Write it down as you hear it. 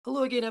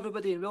Hello again,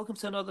 everybody, and welcome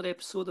to another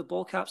episode of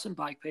Ball Caps and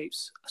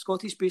Bagpipes, a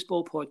Scottish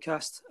baseball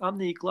podcast. I'm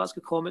the Glasgow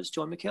Comets'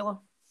 John McKellar.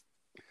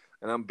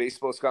 And I'm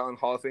Baseball Scotland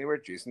Hall of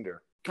Famer Jason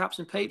Durr. Caps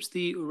and Pipes,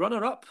 the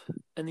runner-up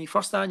in the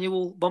first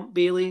annual Bump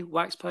Bailey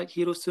Waxpack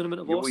Heroes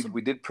Tournament of Awesome.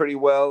 We did pretty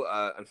well.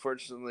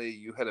 Unfortunately,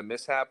 you had a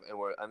mishap and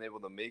were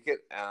unable to make it.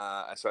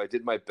 So I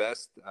did my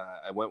best.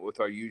 I went with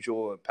our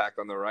usual pack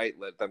on the right,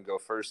 let them go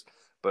first,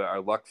 but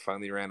our luck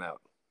finally ran out.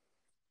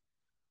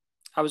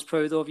 I was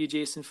proud of you,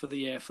 Jason, for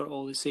the effort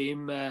all the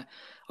same.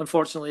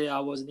 Unfortunately,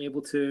 I wasn't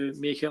able to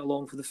make it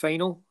along for the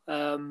final.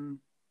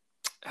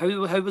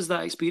 How was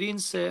that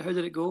experience? How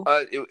did it go?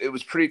 It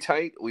was pretty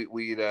tight.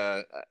 We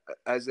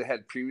as it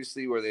had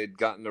previously, where they had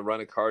gotten a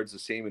run of cards the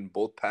same in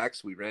both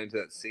packs, we ran into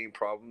that same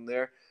problem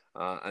there.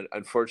 And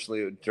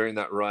unfortunately, during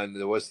that run,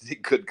 there wasn't any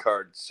good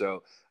cards,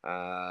 so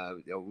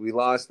we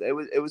lost.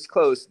 It was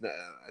close.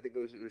 I think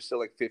it was still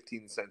like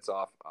 15 cents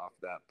off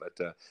that,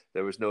 but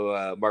there was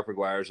no Mark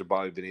McGuire's or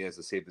Bobby Benitez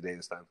to save the day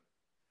this time.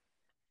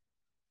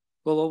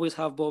 We'll always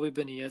have Bobby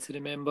Bonilla to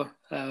remember.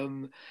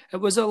 It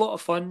was a lot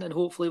of fun, and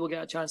hopefully we'll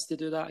get a chance to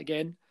do that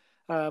again.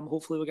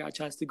 Hopefully we'll get a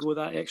chance to go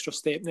that extra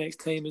step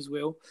next time as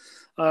well.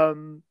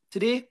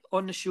 Today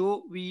on the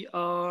show, we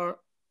are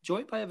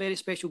joined by a very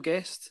special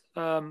guest,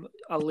 a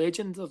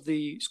legend of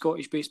the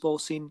Scottish baseball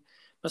scene,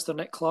 Mr.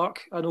 Nick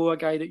Clark. I know a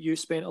guy that you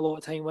spent a lot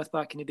of time with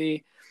back in the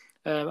day.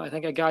 I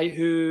think a guy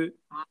who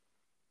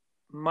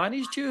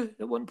managed you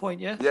at one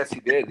point, yeah? Yes, he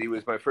did. He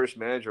was my first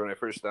manager when I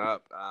first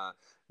stopped.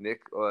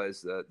 Nick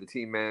was the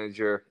team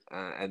manager,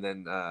 and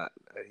then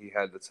he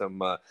had some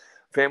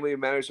family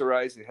matters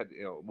arise. He had,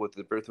 with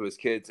the birth of his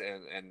kids,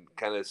 and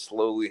kind of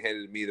slowly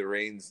handed me the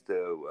reins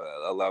to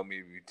allow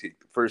me to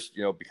first,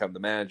 become the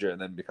manager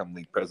and then become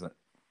league president.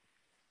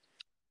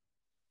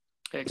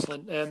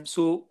 Excellent.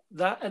 So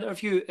that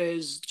interview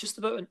is just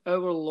about an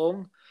hour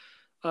long.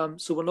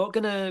 So we're not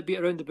going to beat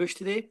around the bush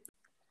today.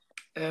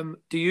 Do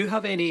you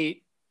have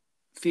any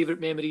favorite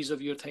memories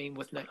of your time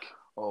with Nick?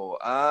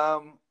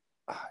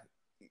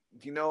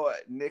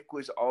 Nick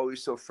was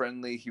always so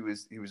friendly. He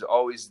was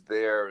always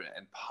there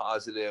and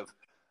positive.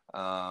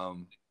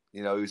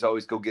 He was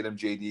always go get him,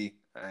 JD.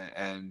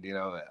 And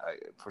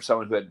for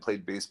someone who hadn't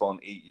played baseball in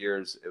 8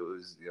 years, it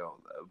was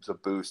a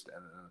boost.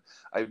 And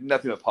I have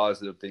nothing but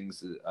positive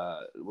things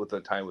with the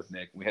time with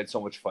Nick. We had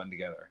so much fun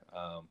together.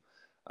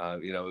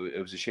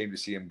 It was a shame to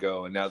see him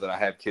go. And now that I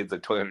have kids, I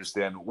totally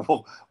understand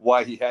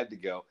why he had to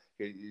go.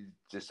 You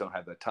just don't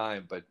have that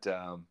time. But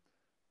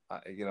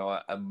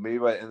maybe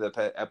by the end of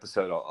the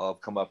episode, I'll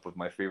come up with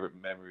my favorite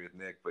memory with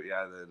Nick. But we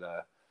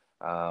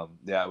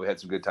had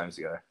some good times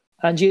together.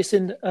 And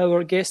Jason,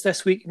 our guest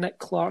this week, Nick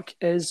Clark,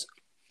 is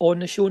on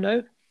the show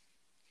now.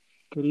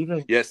 Good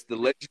evening. Yes, the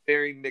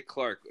legendary Nick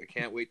Clark. I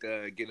can't wait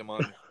to get him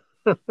on.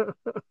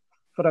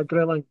 For a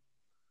grilling.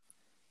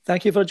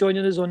 Thank you for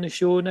joining us on the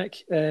show,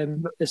 Nick.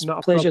 It's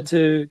a pleasure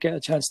to get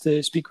a chance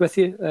to speak with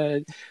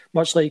you.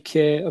 Much like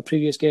our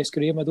previous guest,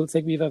 Graham, I don't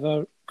think we've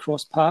ever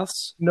crossed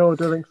paths. No, I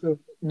don't think so.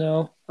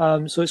 No.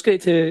 So it's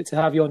great to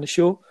have you on the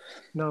show.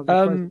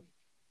 No,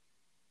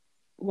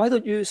 why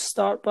don't you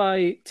start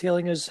by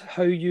telling us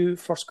how you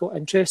first got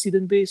interested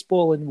in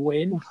baseball and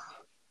when?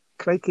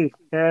 Crikey.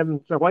 A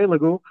while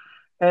ago.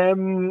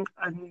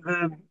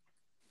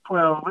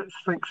 Let's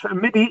think. So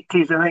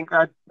mid-80s, I think,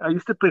 I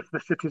used to play for the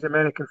city's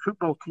American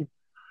football team.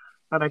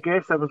 And I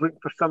guess I was looking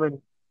for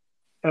something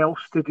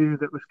else to do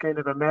that was kind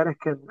of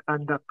American.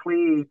 And I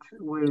played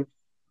with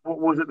what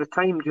was at the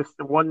time just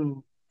the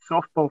one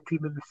softball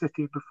team in the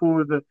city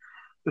before the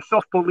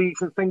softball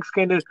leagues and things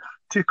kind of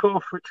took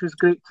off, which was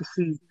great to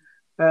see.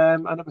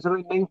 And it was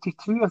about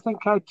 92, I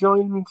think I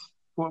joined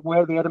what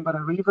were the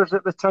Edinburgh Reavers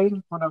at the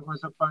time when I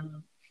was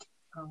about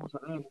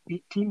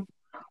 18.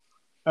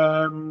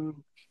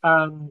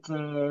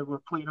 We're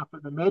playing up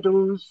at the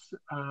Meadows.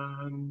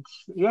 And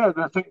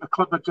I think the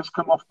club had just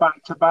come off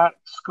back-to-back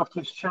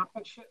Scottish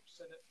championships.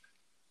 And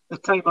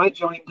at the time I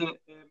joined it,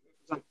 it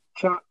was a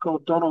chap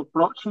called Donald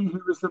Brochy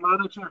who was the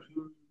manager,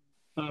 who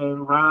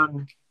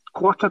ran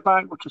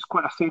Quarterback, which is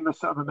quite a famous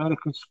sort of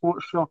American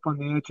sports shop on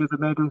the edge of the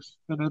Meadows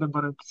in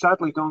Edinburgh. And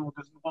sadly, Donald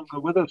is no longer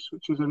with us,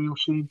 which is a real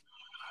shame.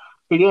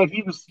 But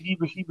he was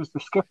the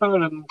skipper,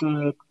 and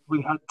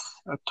we had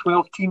a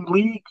 12-team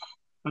league,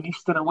 an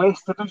East and a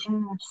West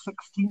division,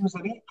 6 teams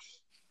in each,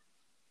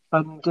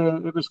 and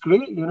it was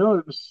great. It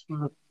was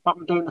up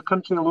and down the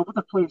country, all over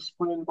the place,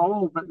 playing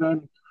ball. But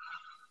then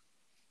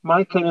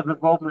my kind of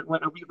involvement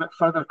went a wee bit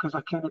further because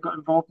I kind of got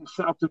involved and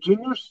set up the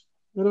juniors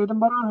in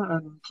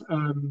Edinburgh,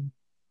 and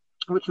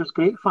which was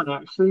great fun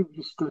actually.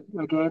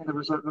 There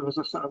was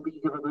a sort of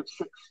league of about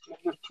 6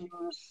 junior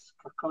teams,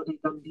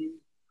 Kirkcaldy, Dundee,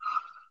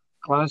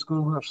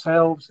 Glasgow,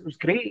 ourselves. It was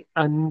great.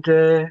 And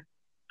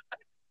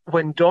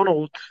when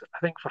Donald, I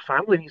think for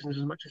family reasons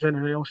as much as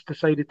anything else,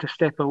 decided to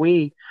step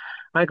away,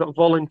 I got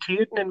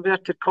volunteered in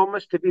inverted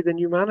commas to be the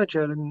new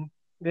manager. And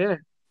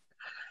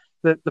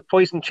the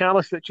poison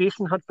chalice that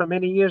Jason had for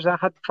many years, I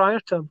had prior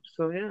to him.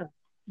 So it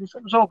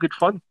was all good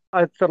fun.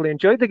 I thoroughly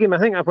enjoyed the game. I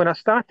think when I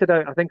started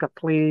out, I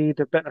played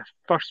a bit of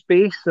first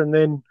base and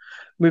then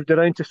moved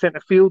around to centre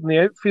field and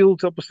the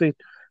outfield. Obviously,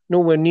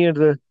 nowhere near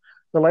the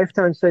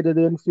left-hand side of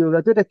the infield.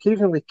 I did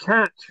occasionally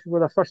catch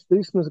with a first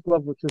baseman's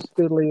glove, which was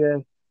fairly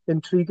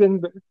intriguing,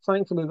 but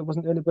thankfully there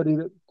wasn't anybody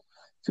that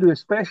threw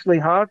especially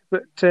hard.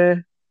 But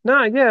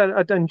yeah,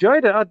 I'd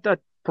enjoyed it. I'd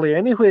play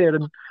anywhere,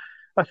 and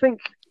I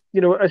think,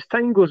 as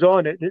time goes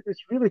on,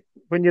 it's really,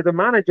 when you're the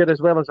manager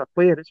as well as a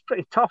player, it's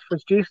pretty tough,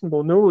 as Jason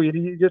will know.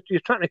 You're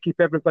trying to keep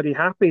everybody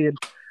happy, and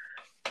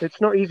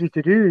it's not easy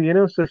to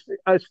do, So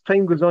as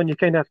time goes on, you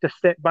kind of have to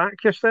step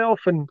back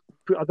yourself and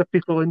put other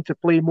people into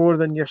play more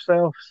than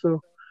yourself.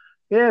 So,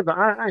 yeah, but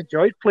I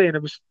enjoyed playing.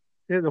 It was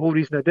the whole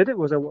reason I did it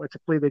was I wanted to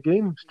play the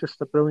game. It's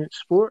just a brilliant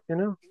sport,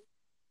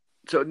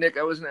 So, Nick,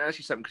 I was going to ask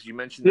you something because you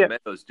mentioned the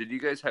Meadows. Did you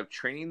guys have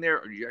training there,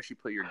 or did you actually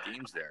play your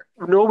games there?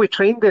 No, we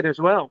trained there as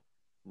well.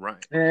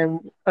 Right.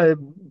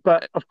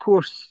 But, of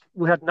course,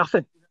 we had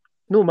nothing.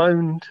 No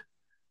mound,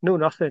 no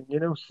nothing,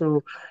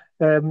 So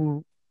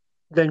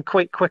then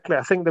quite quickly,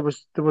 I think there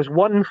was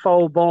one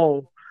foul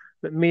ball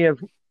that may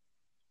have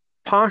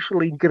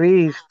partially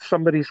grazed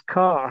somebody's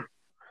car,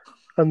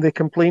 and they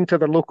complained to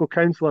their local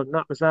councillor, and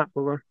that was that.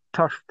 We were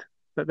turfed.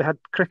 But they had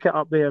cricket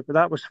up there, but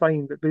that was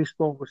fine. But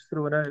baseball was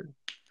thrown out.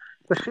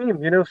 It's a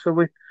shame, So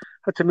we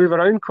had to move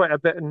around quite a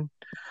bit, and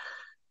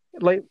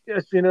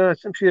as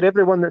I'm sure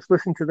everyone that's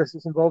listened to this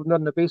is involved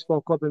in a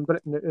baseball club in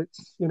Britain.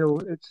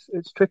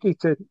 It's tricky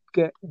to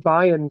get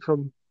buy-in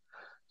from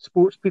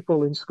sports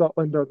people in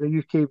Scotland or the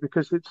UK,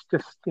 because it's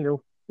just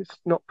it's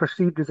not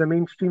perceived as a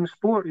mainstream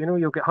sport.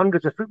 You'll get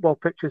hundreds of football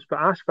pitches, but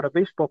ask for a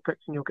baseball pitch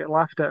and you'll get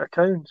laughed out of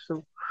town.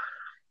 So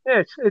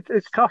yeah,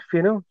 it's tough.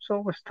 It's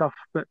always tough.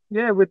 But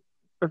yeah,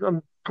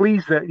 I'm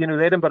pleased that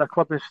the Edinburgh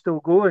club is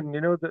still going.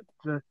 That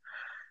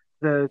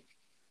the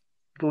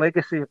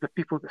legacy of the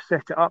people that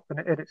set it up, and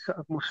its sort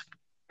of most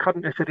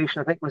current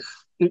iteration, I think, was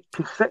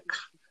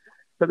 86.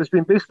 But there's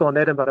been baseball in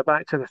Edinburgh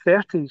back to the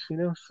 30s.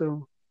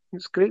 So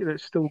it's great that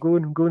it's still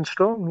going and going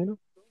strong.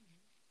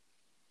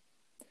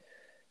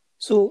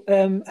 So,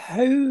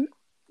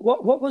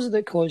 what was it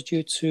that caused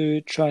you to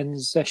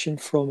transition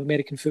from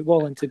American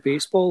football into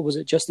baseball? Was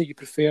it just that you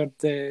preferred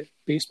the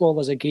baseball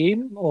as a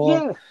game,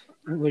 or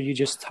were you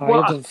just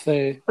tired of?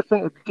 I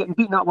think getting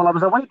beaten up. Well, I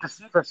was a wide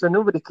receiver, so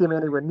nobody came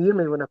anywhere near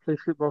me when I played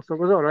football, so it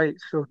was all right.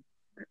 So,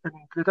 and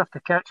they'd have to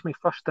catch me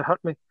first to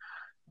hurt me.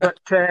 But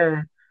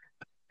certainly,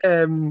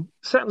 I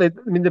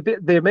mean,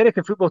 the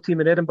American football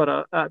team in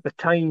Edinburgh at the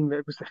time,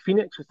 it was the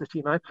Phoenix was the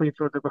team I played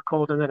for, they were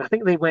called, and then I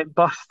think they went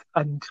bust,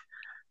 and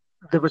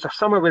there was a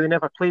summer where they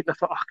never played, and I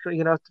thought,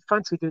 I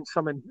fancy doing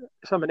something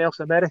else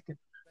American.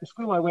 The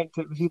school I went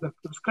to, it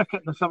was cricket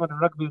in the summer and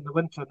rugby in the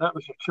winter, and that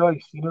was your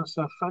choice,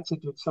 so I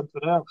fancied doing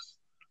something else.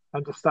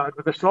 And I started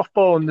with the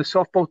softball, and the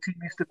softball team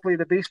used to play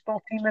the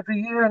baseball team every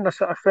year in a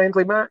sort of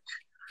friendly match.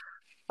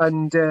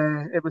 And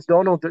it was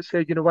Donald that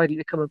said, why don't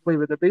you come and play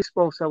with the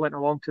baseball? So I went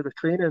along to the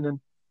training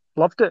and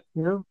loved it,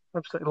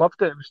 absolutely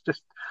loved it. It was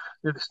just,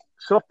 the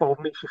softball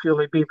makes you feel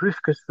like Babe Ruth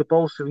because the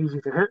ball's so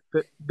easy to hit,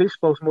 but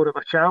baseball's more of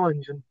a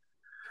challenge. And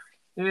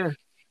yeah,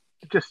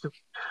 just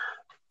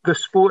the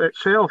sport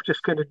itself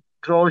just kind of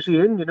draws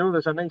you in,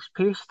 there's a nice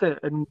pace to it.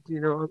 And,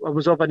 I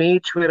was of an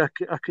age where I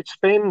could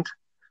spend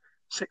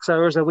 6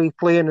 hours away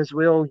playing, as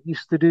we all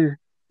used to do.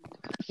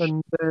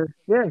 And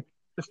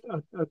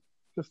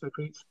just a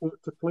great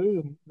sport to play,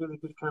 and really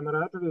good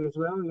camaraderie as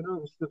well. There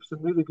was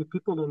some really good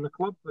people on the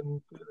club, and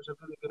it was a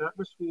really good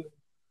atmosphere.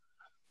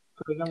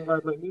 For a young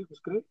lad like me, it was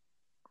great.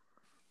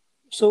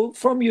 So,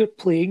 from your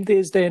playing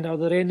days, then, are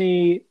there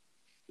any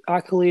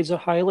accolades or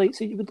highlights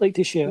that you would like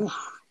to share?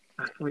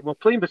 Well,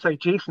 playing beside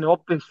Jason,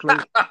 obviously.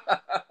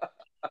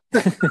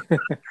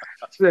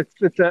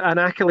 it's an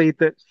accolade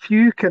that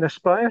few can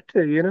aspire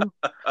to,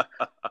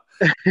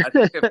 I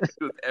think I've played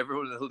with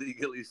everyone in the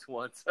league at least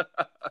once.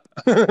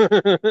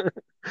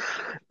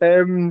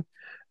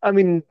 I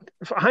mean,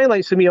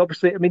 highlights for me,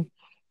 obviously,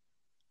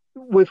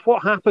 with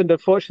what happened,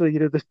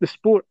 unfortunately, the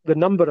sport, the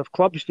number of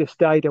clubs just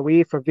died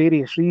away for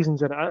various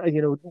reasons. And,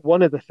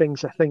 one of the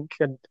things I think,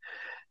 and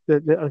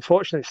that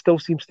unfortunately still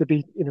seems to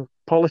be,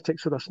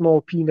 politics with a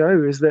small p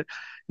now, is that,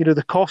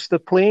 the cost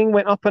of playing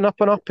went up and up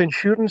and up.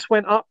 Insurance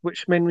went up,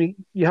 which meant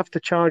you have to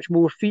charge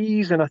more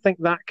fees. And I think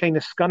that kind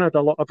of scunnered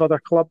a lot of other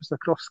clubs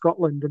across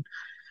Scotland. And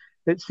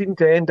it seemed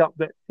to end up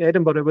that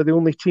Edinburgh were the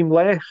only team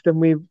left. And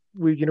we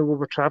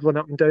were travelling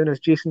up and down, as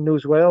Jason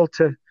knows well,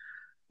 to,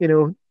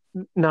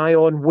 nigh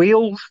on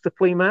Wales to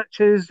play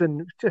matches,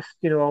 and just,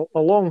 a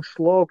long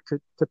slog to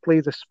play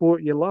the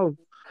sport you love.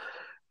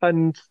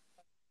 And,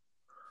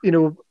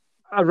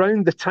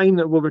 around the time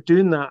that we were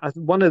doing that,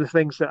 one of the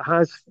things that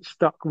has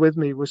stuck with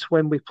me was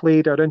when we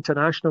played our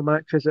international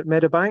matches at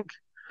Meadowbank,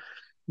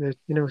 the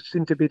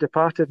soon to be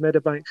departed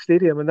Meadowbank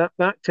Stadium. And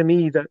that to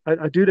me, that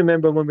I do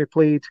remember when we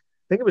played,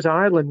 I think it was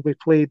Ireland, we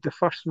played the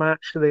first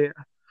match there,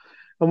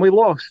 and we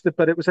lost,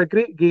 but it was a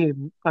great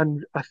game.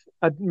 And I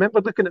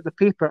remember looking at the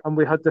paper, and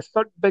we had the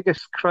third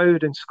biggest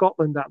crowd in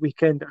Scotland that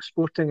weekend at a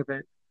sporting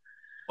event.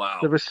 Wow!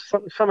 There was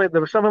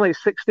something like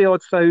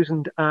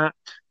 60,000 at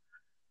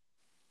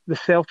the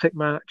Celtic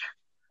match.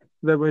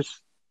 There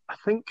was, I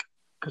think,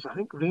 because I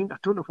think I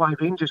don't know why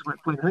Rangers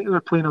weren't playing. I think they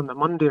were playing on the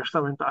Monday or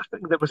something, but I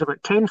think there was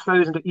about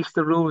 10,000 at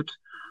Easter Road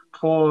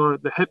for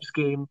the Hibs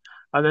game,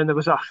 and then there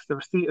was us. There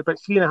was about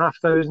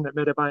 3,500 at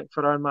Meadowbank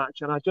for our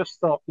match, and I just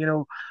thought,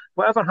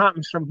 whatever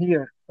happens from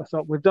here, I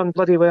thought we've done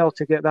bloody well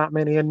to get that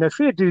many in. Now,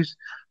 fair dues,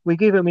 we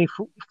gave away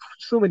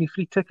so many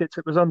free tickets,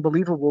 it was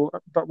unbelievable.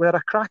 But we had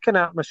a cracking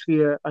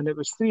atmosphere, and it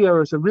was 3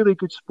 hours of really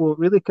good sport,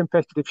 really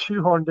competitive,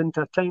 shoehorned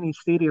into a tiny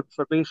stadium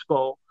for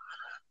baseball,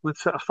 with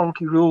sort of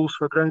funky rules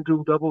for ground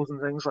rule doubles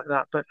and things like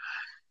that. But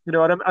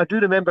I do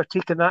remember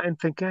taking that and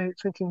thinking,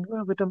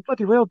 well, we've done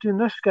bloody well doing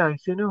this,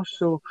 guys.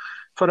 So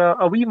for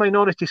a wee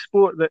minority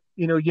sport that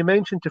you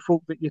mentioned to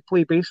folk that you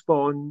play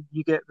baseball, and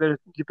you get the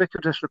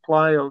ubiquitous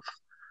reply of,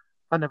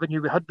 "I never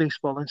knew we had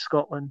baseball in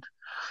Scotland."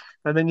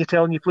 And then you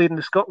tell them you played in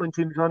the Scotland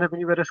team, "I never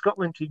knew we had a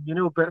Scotland team,"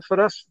 But for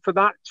us, for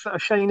that sort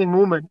of shining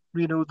moment,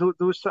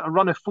 those sort of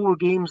run of 4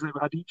 games that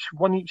we had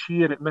each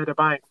year at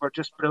Meadowbank were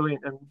just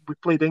brilliant. And we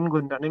played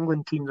an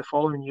England team the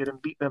following year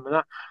and beat them.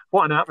 And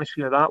what an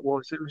atmosphere that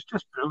was. It was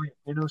just brilliant,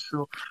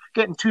 So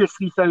getting 2,000 or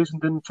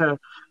 3,000 into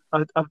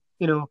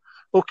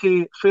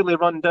okay, fairly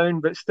run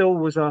down, but still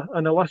was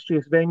an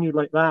illustrious venue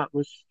like that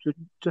was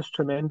just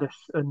tremendous,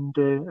 and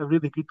a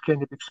really good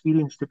kind of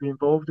experience to be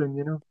involved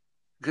in.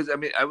 Because,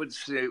 I would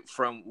say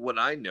from what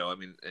I know,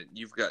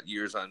 you've got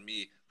years on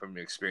me from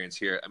your experience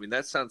here.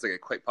 That sounds like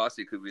it quite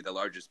possibly could be the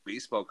largest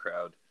baseball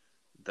crowd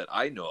that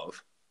I know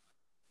of.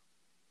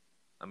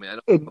 I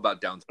don't know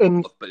about down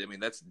south, but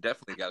that's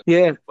definitely got to be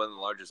one of the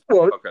largest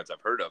baseball crowds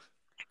I've heard of.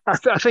 I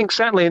think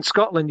certainly in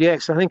Scotland,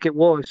 yes, I think it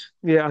was.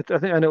 Yeah, I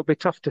think it'll be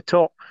tough to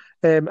top.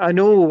 I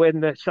know in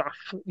the sort of,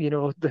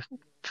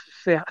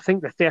 I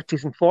think the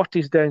 30s and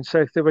 40s down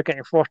south, they were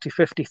getting 40,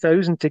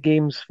 50,000 to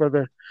games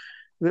for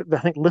I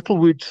think the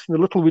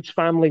Littlewoods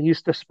family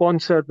used to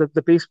sponsor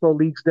the baseball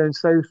leagues down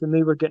south, and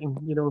they were getting,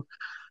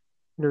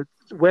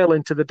 well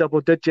into the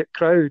double-digit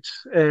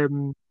crowds.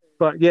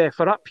 But yeah,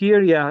 for up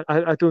here,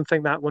 I don't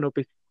think that one will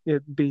be.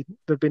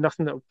 There'll be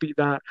nothing that will beat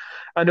that.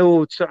 I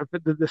know sort of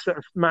the sort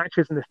of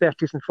matches in the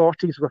 30s and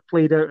 40s were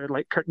played out at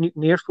like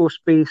Kirknewton Air Force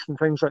Base and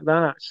things like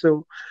that.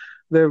 So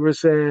there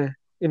was,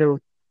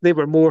 they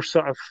were more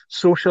sort of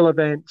social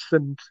events,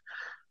 and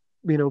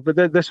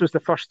but this was the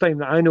first time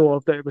that I know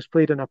of that it was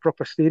played in a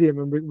proper stadium,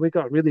 and we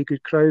got a really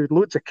good crowd,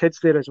 loads of kids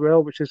there as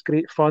well, which is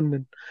great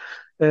fun,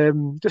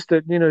 and just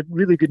a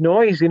really good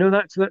noise.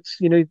 That's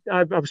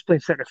I was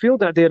playing centre field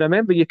that day, and I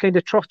remember you kind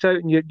of trot out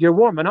and you're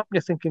warming up and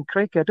you're thinking,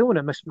 crikey, I don't want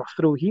to miss my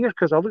throw here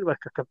because I look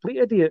like a complete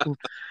idiot. And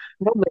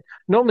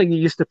normally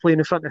you used to play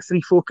in front of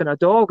 3 folk and a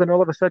dog, and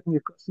all of a sudden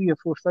you've got 3,000 or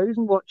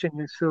 4,000 watching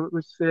you. So it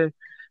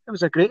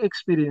was a great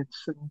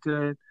experience,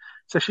 and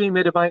it's a shame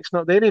Meadowbank's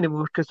not there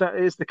anymore, because that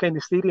is the kind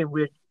of stadium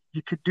where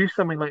you could do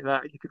something like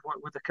that. You could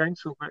work with the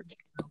council, but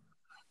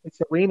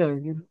it's away now.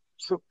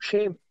 So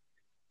shame,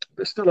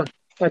 but still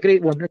a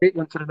great one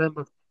to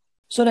remember.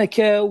 So Nick,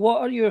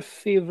 what are your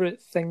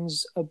favourite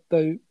things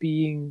about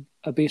being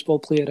a baseball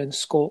player in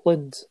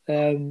Scotland?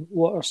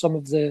 What are some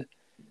of the,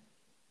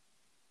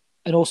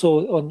 and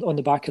also on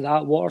the back of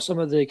that, what are some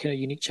of the kind of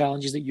unique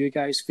challenges that you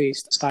guys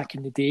faced back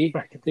in the day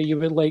that you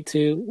would like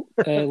to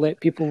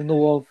let people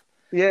know of?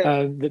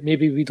 Yeah. That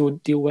maybe we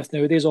don't deal with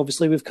nowadays.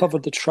 Obviously, we've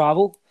covered the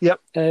travel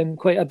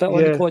quite a bit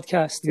on the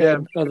podcast. Yeah.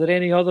 Are there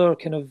any other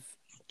kind of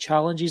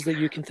challenges that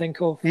you can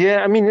think of?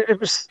 Yeah, it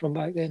was from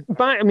back then.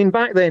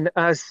 Back then,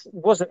 as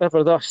wasn't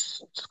ever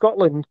thus,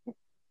 Scotland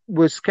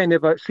was kind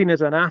of seen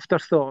as an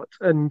afterthought,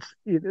 and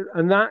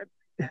that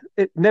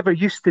it never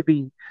used to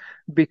be,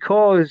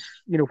 because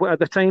at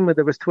the time when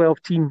there was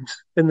 12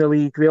 teams in the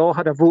league, they all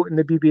had a vote in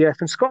the BBF,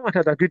 and Scotland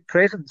had a good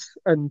presence.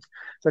 And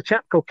there's a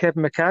chap called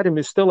Kevin McAdam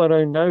who's still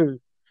around now,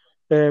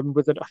 I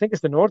think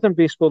it's the Northern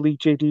Baseball League,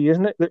 JD,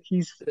 isn't it? That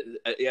he's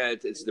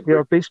it's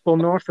the Baseball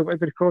North, or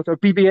whatever they call it, or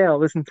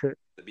BBL, isn't it?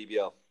 The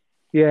BBL.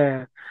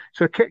 Yeah.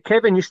 So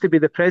Kevin used to be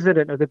the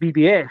president of the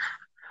BBF,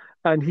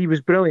 and he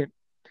was brilliant.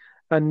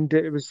 And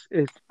it was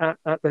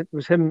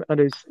him and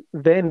his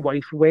then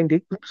wife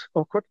Wendy. Oops,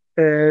 awkward.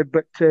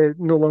 But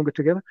no longer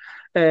together.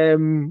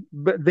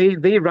 But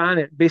they ran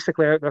it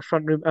basically out their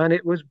front room, and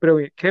it was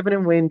brilliant. Kevin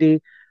and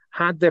Wendy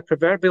had their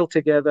proverbial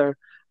together,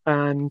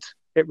 and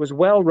it was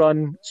well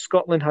run.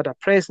 Scotland had a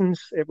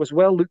presence. It was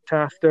well looked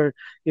after.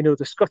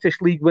 The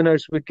Scottish League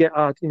winners would get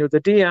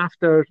the day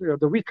after or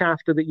the week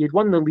after that you'd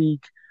won the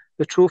league,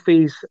 the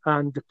trophies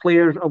and the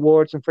player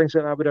awards and things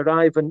like that would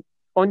arrive and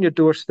on your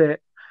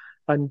doorstep.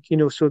 And,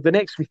 so the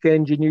next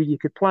weekend you knew you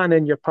could plan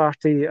in your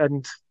party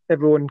and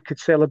everyone could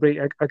celebrate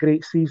a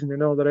great season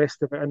and all the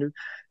rest of it. And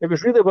it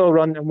was really well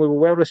run, and we were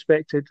well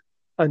respected.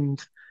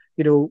 And,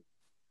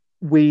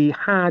 we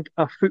had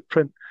a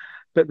footprint.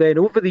 But then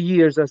over the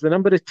years, as the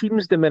number of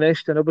teams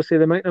diminished, and obviously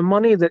the amount of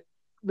money that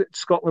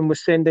Scotland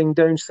was sending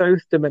down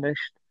south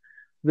diminished,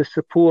 the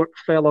support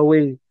fell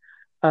away.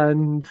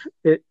 And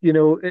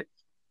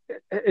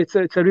it's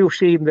a real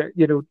shame that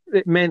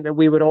it meant that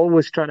we were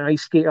always trying to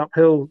ice skate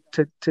uphill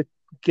to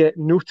get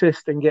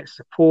noticed and get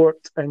support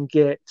and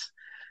get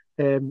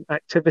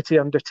activity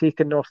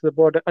undertaken north of the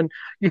border. And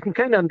you can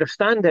kind of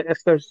understand it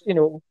if there's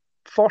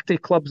 40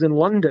 clubs in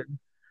London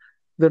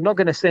they're not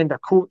going to send a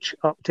coach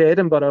up to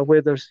Edinburgh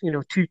where there's,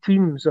 2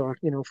 teams or,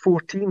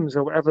 4 teams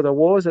or whatever there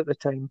was at the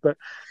time. But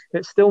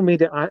it still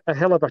made it a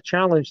hell of a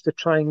challenge to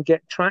try and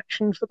get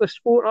traction for the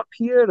sport up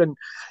here. And,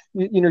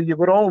 you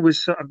were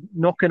always sort of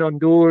knocking on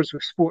doors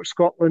with Sport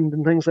Scotland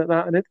and things like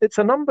that. And it's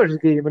a numbers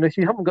game. And if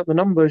you haven't got the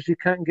numbers, you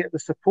can't get the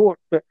support.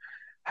 But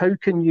how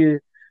can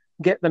you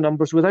get the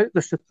numbers without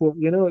the support?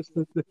 It's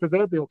the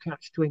proverbial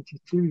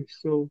catch-22.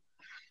 So,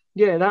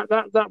 yeah,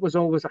 that was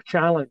always a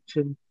challenge.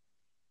 And,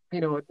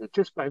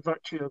 just by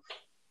virtue of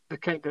the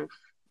kind of,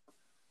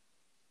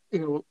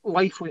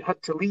 life we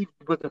had to lead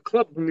with the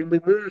club. I mean, we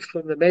moved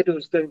from the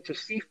Meadows down to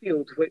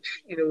Seafield,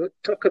 which,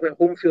 talk about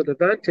home field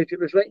advantage. It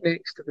was right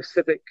next to the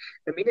civic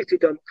amenity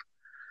dump.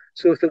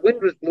 So if the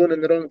wind was blowing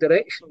in the wrong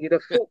direction, you'd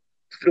have folk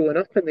throwing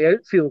up in the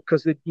outfield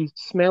because they'd be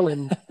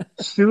smelling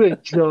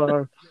sewage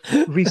or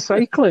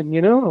recycling,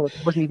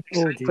 It wasn't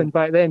recycling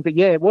back then. But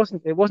yeah, it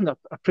wasn't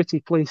a pretty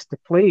place to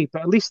play,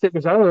 but at least it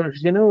was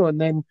ours, and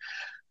then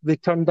they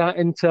turned that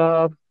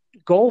into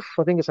golf.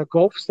 I think it's a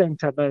golf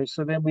centre now.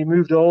 So then we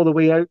moved all the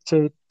way out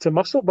to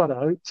Musselburgh,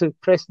 out to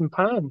Preston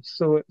Pans.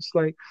 So it's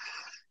like,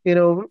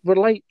 we're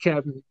like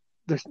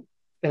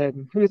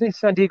who are they?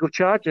 San Diego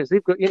Chargers.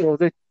 They've got,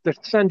 they're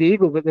San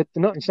Diego, but they're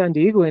not in San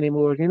Diego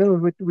anymore.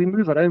 We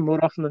move around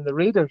more often than the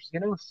Raiders.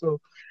 So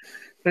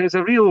there's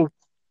a real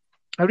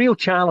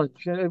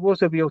challenge. It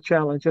was a real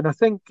challenge, and I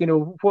think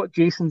what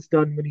Jason's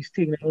done when he's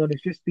taken it on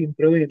has just been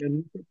brilliant.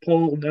 And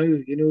Paul now,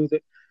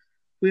 that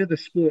where the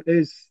sport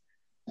is,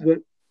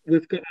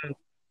 we've got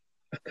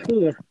a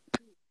core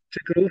to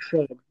grow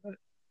from,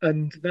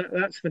 and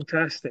that's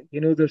fantastic.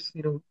 There's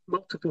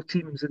multiple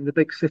teams in the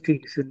big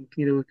cities, and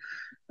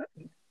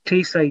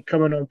Tayside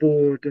coming on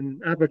board,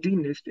 and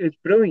Aberdeen is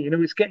brilliant.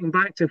 It's getting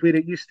back to where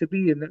it used to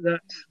be, and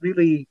that's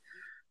really,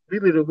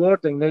 really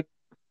rewarding. Now,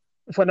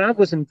 when I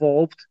was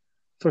involved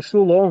for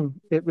so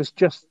long, it was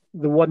just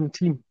the one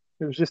team.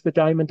 It was just the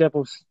Diamond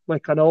Devils,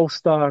 like an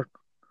all-star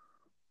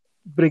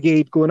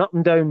brigade going up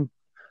and down,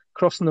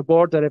 crossing the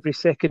border every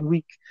second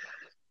week,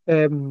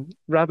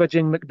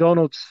 ravaging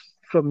McDonald's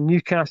from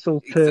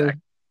Newcastle to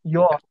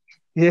York,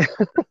 yeah,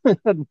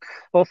 and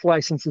off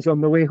licenses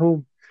on the way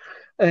home.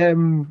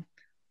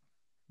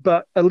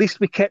 But at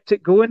least we kept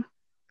it going.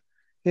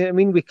 Yeah,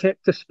 we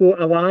kept the sport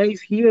alive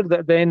here.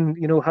 That then,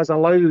 has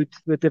allowed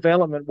the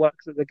development work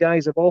that the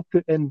guys have all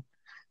put in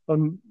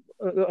on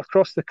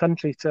across the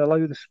country to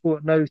allow the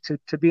sport now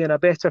to be in a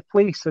better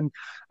place. And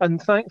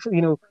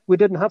thankfully, we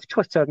didn't have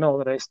Twitter and all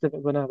the rest of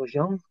it when I was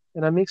young,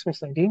 and it makes me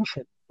sound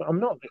ancient, but I'm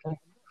not really.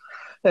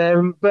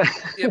 But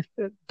yep.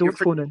 Don't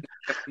phone in.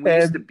 We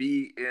used to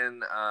be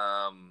in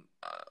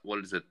what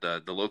is it,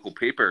 the local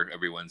paper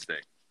every Wednesday.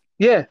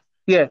 Yeah.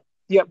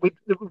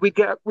 We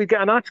get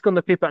an article in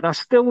the paper, and I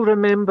still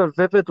remember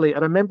vividly. I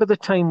remember the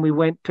time we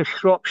went to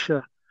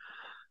Shropshire.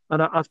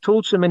 And I've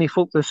told so many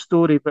folk this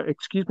story, but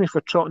excuse me for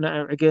trotting it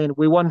out again.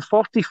 We won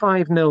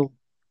 45-0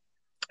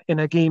 in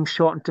a game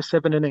shortened to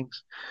 7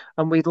 innings.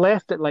 And we'd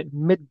left at like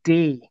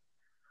midday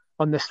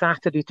on the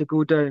Saturday to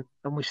go down.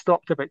 And we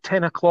stopped about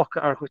 10 o'clock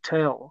at our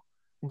hotel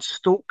in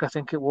Stoke, I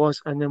think it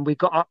was. And then we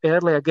got up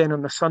early again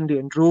on the Sunday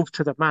and drove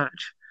to the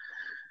match.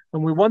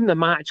 And we won the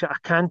match at a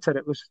canter.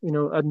 It was,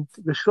 and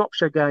the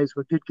Shropshire guys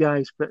were good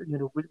guys, but,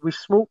 we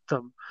smoked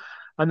them.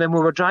 And then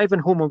we were driving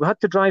home, and we had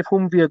to drive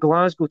home via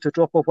Glasgow to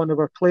drop off one of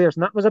our players.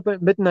 And that was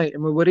about midnight.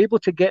 And we were able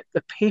to get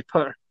the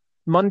paper,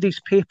 Monday's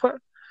paper.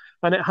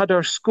 And it had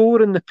our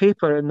score in the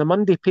paper, in the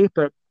Monday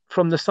paper,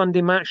 from the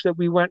Sunday match that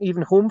we weren't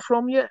even home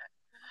from yet.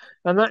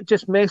 And that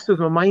just messed with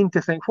my mind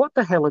to think, what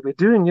the hell are we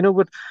doing?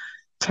 With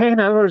 10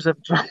 hours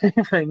of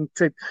driving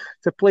to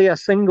play a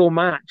single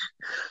match.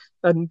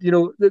 And,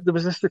 there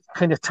was this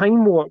kind of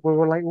time warp where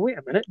we're like, wait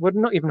a minute, we're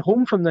not even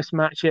home from this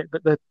match yet,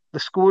 but the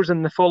scores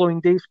in the following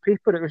day's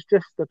paper, it was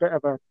just a bit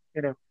of a,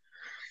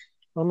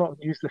 I'll not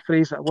use the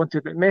phrase that I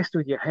wanted, but it messed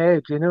with your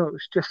head, it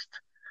was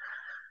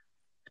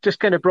just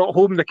kind of brought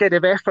home the kind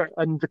of effort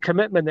and the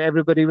commitment that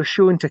everybody was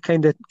showing to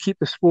kind of keep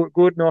the sport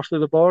going north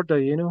of the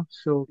border,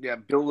 so. Yeah,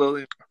 Bill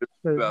Lillian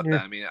about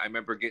that. I mean, I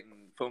remember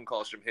getting phone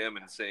calls from him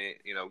and saying,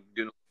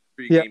 doing a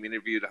pre-game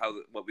interview to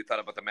what we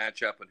thought about the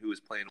matchup and who was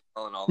playing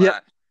well and all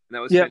that. And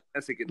that was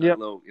fantastic getting that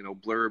little,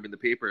 blurb in the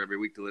paper every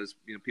week to let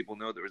people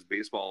know there was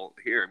baseball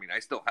here. I mean, I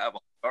still have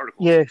all the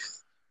articles.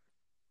 Yes.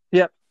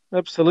 Yep,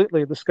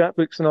 absolutely. The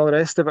scrapbooks and all the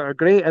rest of it are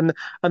great. And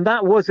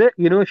that was it.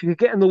 If you could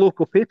get in the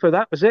local paper,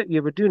 that was it.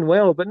 You were doing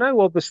well. But now,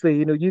 obviously,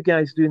 you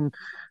guys doing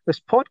this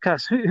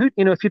podcast, who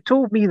if you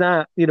told me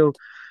that,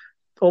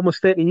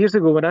 almost 30 years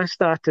ago when I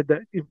started,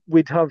 that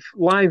we'd have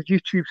live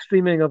YouTube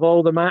streaming of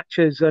all the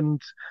matches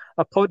and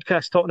a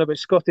podcast talking about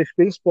Scottish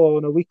baseball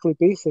on a weekly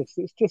basis,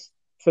 it's just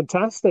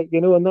fantastic,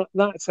 and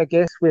that's, I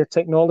guess, where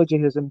technology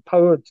has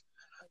empowered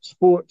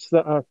sports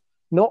that are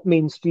not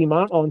mainstream,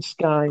 aren't on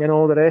Sky and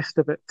all the rest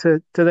of it,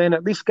 to then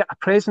at least get a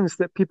presence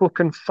that people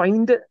can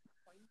find it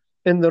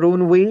in their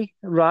own way,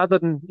 rather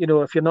than,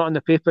 if you're not in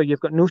the paper, you've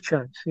got no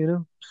chance,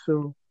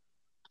 So,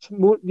 it's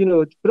more,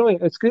 it's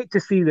brilliant. It's great to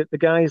see that the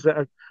guys that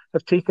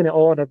have taken it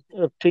on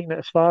have taken it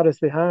as far as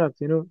they have,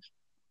 It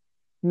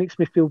makes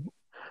me feel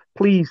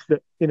pleased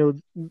that,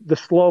 the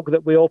slog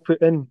that we all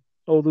put in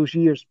all those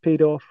years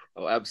paid off.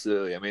 Oh,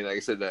 absolutely. I mean, like I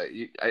said,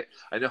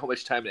 I know how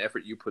much time and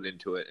effort you put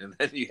into it, and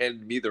then you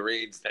handed me the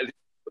reins.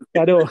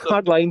 I know,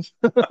 hard lines.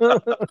 There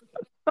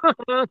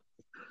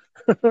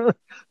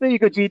you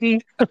go,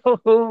 GD.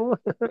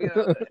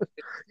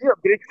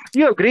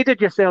 You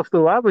upgraded yourself,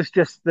 though. I was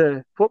just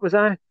what was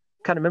I?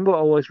 Can't remember what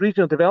I was,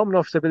 regional development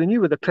officer, but then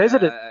you were the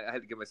president. Yeah, I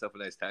had to give myself a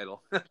nice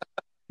title.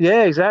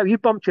 Yeah, exactly. You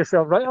bumped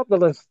yourself right up the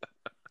list.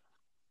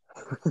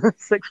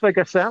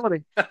 6-figure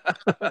salary.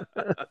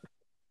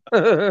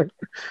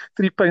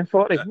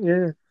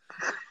 £3.40.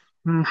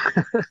 Yeah.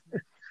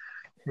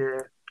 Yeah.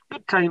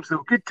 Good times,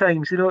 though. Good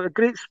times. A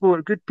great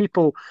sport, good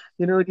people.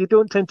 You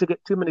don't tend to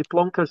get too many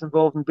plonkers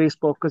involved in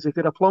baseball, because if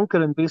you're a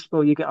plonker in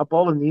baseball, you get a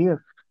ball in the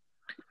ear.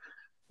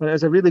 And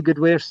it's a really good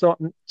way of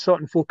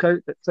sorting folk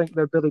out that think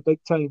they're really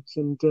big times.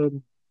 And,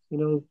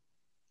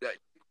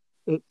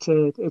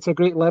 it's a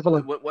great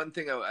leveler. One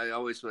thing I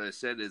always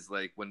said is,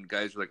 like, when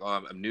guys were like,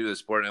 "Oh, I'm new to the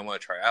sport and I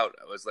want to try out,"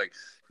 I was like,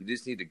 "You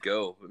just need to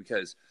go,"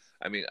 because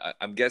I mean,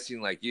 I'm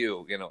guessing like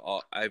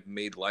I've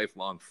made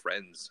lifelong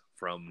friends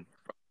from.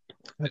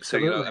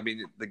 Absolutely. So I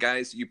mean, the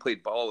guys you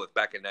played ball with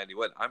back in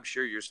 '91, I'm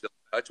sure you're still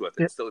in touch with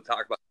and still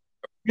talk about.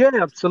 Yeah,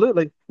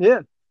 absolutely.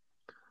 Yeah.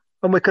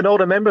 And we can all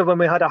remember when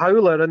we had a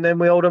howler, and then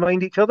we all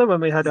remind each other when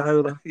we had a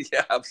howler.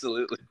 Yeah,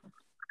 absolutely.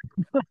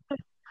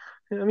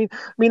 I mean,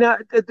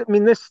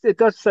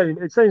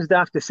 it sounds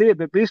daft to say it,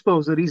 but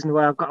baseball's the reason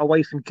why I've got a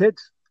wife and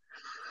kids.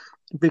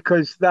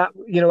 Because that,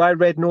 I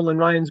read Nolan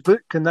Ryan's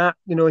book, and that,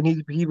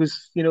 and he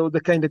was,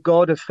 the kind of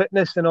god of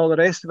fitness and all the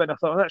rest of it. And I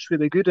thought, that's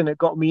really good. And it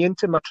got me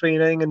into my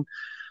training, and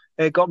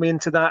it got me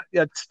into that.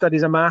 I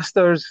studied a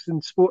master's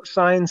in sports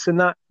science, and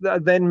that I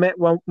then met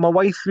my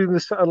wife through the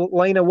sort of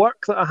line of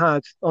work that I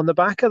had on the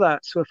back of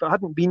that. So if it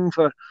hadn't been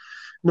for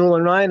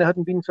Nolan Ryan, it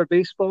hadn't been for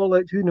baseball,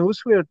 like, who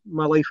knows where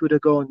my life would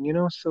have gone,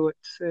 So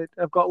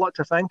I've got a lot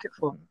to thank it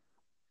for.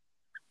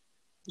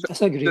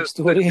 That's a great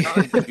story.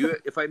 John,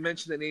 if I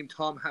mention the name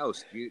Tom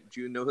House, do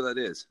you know who that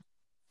is?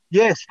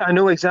 Yes, I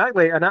know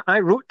exactly. And I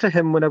wrote to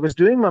him when I was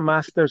doing my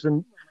master's,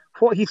 and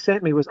what he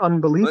sent me was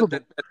unbelievable.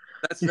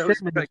 That's no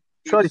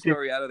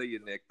story out of you,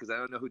 Nick, because I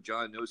don't know who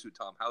John knows who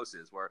Tom House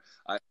is. Where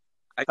I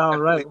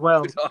right.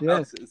 Well, Tom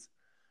House is.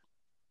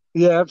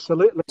 Yeah,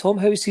 absolutely. Tom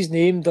House's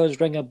name does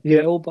ring a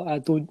bell, but I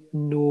don't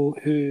know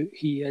who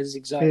he is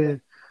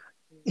exactly.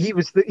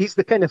 He's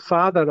the kind of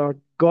father or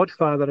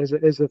godfather, as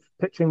it is, of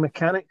pitching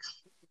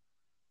mechanics.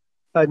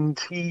 And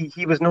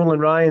he was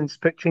Nolan Ryan's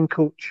pitching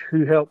coach,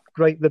 who helped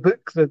write the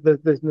book,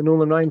 the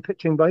Nolan Ryan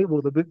Pitching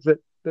Bible, the book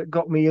that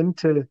got me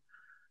into,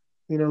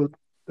 the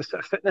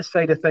sort of fitness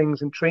side of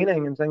things and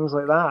training and things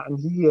like that. And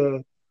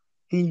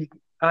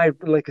I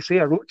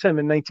wrote to him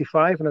in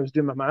 '95 when I was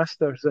doing my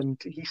masters,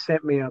 and he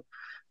sent me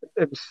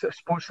it was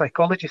sports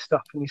psychology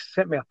stuff, and he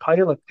sent me a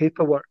pile of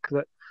paperwork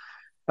that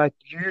I'd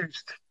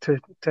used to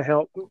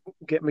help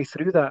get me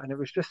through that, and it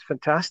was just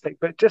fantastic.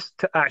 But just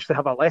to actually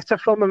have a letter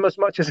from him, as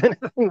much as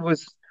anything,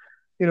 was,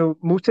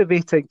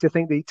 motivating, to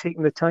think that he'd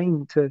taken the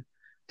time to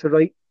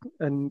write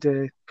and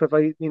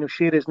provide,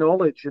 share his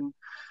knowledge. And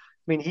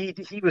I mean,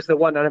 he was the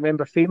one, I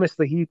remember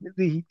famously, he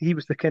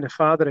was the kind of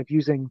father of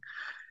using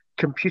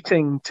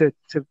computing for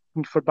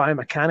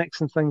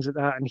biomechanics and things like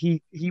that. And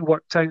he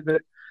worked out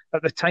that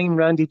at the time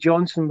Randy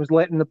Johnson was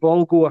letting the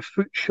ball go a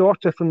foot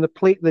shorter from the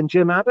plate than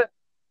Jim Abbott.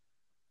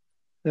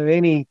 Now,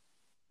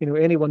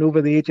 anyone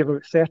over the age of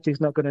about 30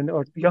 is not going to,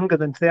 or younger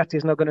than 30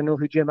 is not going to know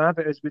who Jim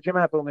Abbott is. But Jim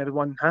Abbott only had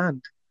one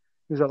hand.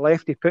 He was a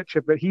lefty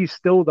pitcher, but he's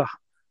still the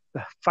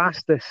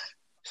fastest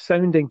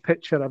sounding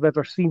pitcher I've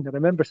ever seen. I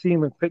remember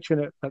seeing him pitching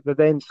at the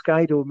then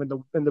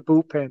Skydome in the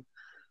bullpen,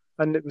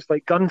 and it was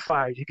like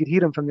gunfire. You could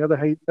hear him from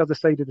the other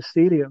side of the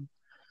stadium.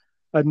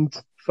 And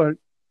for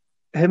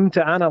him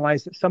to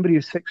analyse that somebody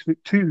who's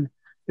 6'2"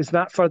 is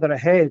that further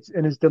ahead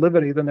in his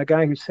delivery than a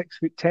guy who's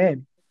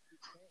 6'10",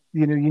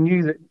 you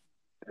knew that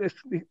if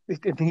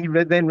he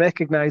then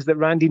recognised that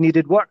Randy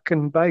needed work,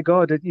 and by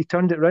God, he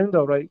turned it round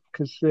all right,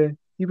 because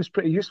he was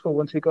pretty useful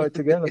once he got it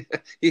together.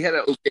 He had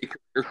an okay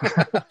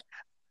career.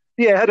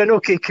 Yeah, had an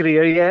okay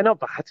career. Yeah,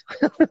 not bad.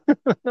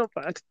 Not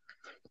bad.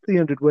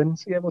 300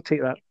 wins. Yeah, we'll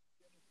take that.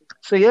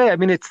 So, yeah, I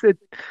mean, it's a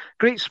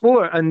great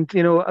sport, and,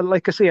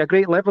 like I say, a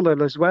great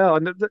leveler as well.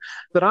 And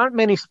there aren't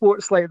many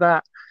sports like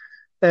that.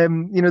 They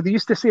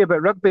used to say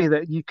about rugby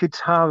that you could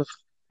have...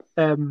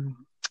 there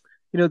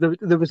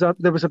was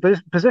a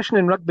position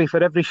in rugby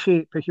for every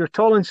shape. If you're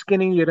tall and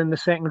skinny, you're in the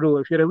second row.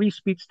 If you're a wee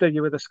speedster,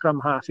 you were the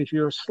scrum half. If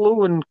you're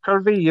slow and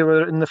curvy, you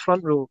were in the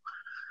front row.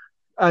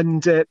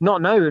 And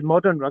not now in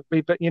modern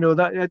rugby, but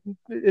that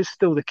is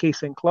still the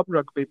case in club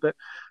rugby. But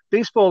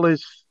baseball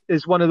is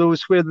one of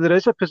those where there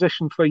is a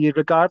position for you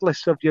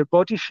regardless of your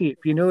body shape.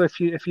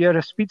 If you're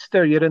a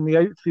speedster, you're in the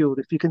outfield.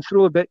 If you can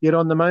throw a bit, you're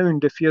on the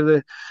mound. If you're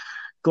the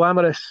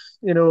glamorous,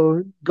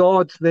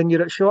 god, then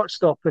you're at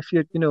shortstop. If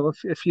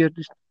you're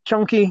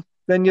chunky,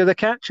 then you're the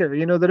catcher.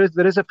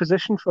 There is a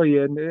position for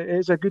you, and it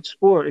is a good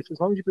sport. As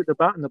long as you put the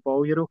bat in the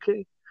ball, you're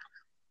okay.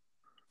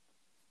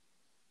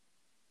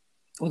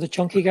 Oh, the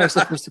chunky guy's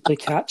supposed to play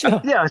catcher.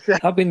 Yeah,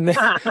 I've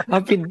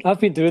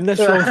been doing this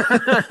wrong.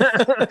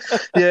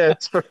 Yeah,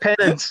 it's for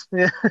penance.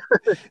 Yeah.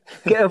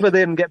 Get over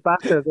there and get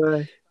battered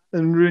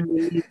and ruin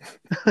the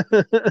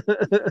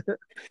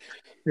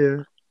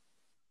yeah.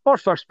 Or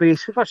first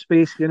base,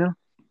 you know.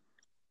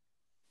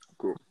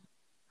 Cool.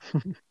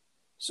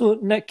 So,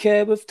 Nick,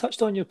 we've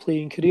touched on your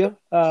playing career.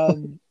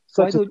 Why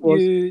don't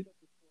you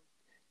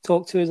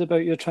talk to us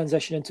about your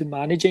transition into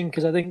managing?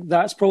 Because I think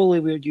that's probably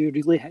where you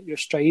really hit your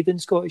stride in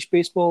Scottish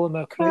baseball. Am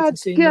I correct in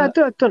saying that?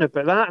 I don't know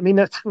about that. I mean,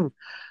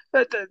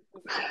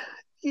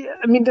 yeah,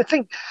 I mean, I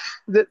think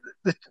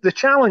the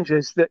challenge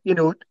is that, you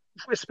know,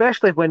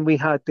 especially when we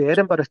had the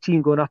Edinburgh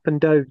team going up and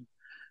down,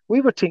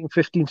 we were taking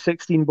 15,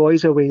 16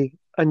 boys away,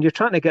 and you're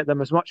trying to get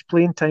them as much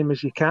playing time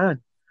as you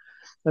can.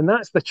 And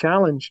that's the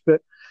challenge.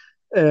 But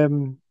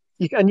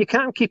you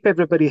can't keep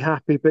everybody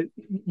happy, but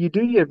you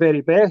do your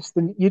very best,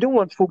 and you don't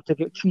want folk to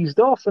get cheesed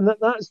off. And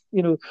that's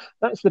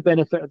the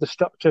benefit of the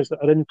structures that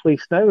are in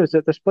place now, is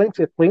that there's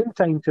plenty of playing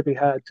time to be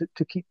had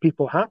to keep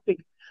people happy.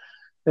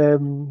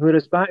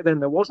 Whereas back then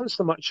there wasn't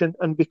so much,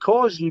 and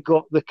because you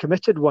got the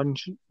committed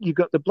ones, you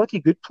got the bloody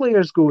good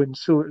players going.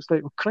 So it's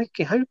like, well,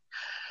 crikey, how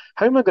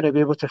am I going to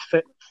be able to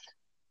fit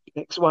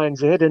X, Y, and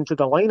Z into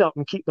the lineup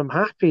and keep them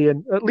happy?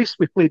 And at least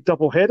we played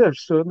double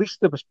headers, so at least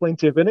there was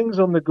plenty of innings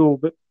on the go.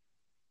 But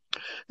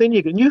then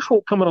you get new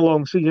folk coming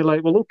along, so you're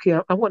like, well, okay,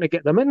 I want to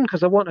get them in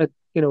because I want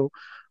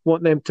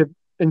them to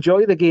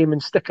enjoy the game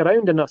and stick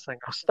around. And I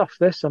think, I'll stuff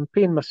this. I'm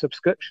paying my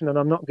subscription and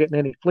I'm not getting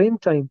any playing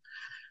time.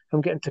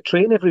 I'm getting to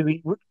train every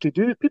week. What to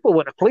do? People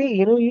want to play,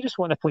 you know. You just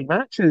want to play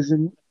matches,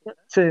 and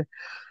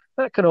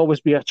that can always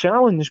be a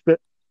challenge.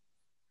 But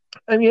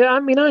I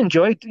really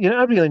enjoyed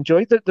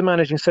the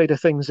managing side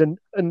of things, and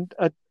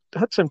I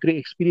had some great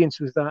experience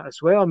with that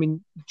as well. I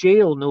mean,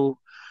 Jay will know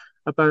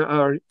about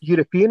our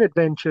European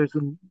adventures,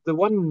 and the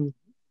one,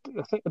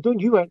 I think,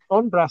 you went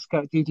on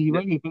Brascat, DD,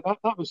 weren't you? But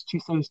that was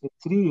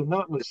 2003, and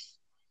that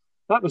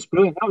was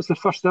brilliant. That was the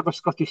first ever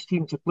Scottish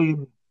team to play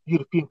in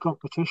European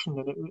competition,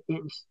 and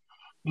it was,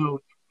 you know,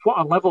 what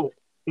a level.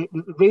 It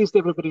raised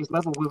everybody's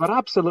level. We were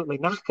absolutely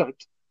knackered,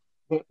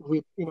 but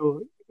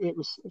it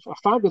was a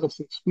fabulous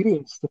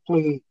experience to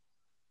play.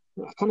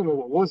 I can't remember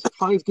what it was,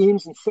 5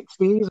 games in 6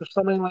 days or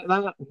something like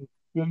that. And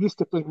you're used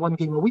to playing 1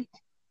 game a week.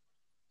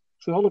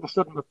 So all of a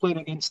sudden we're playing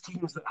against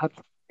teams that had,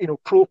 you know,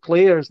 pro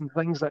players and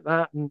things like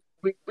that. And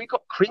we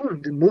got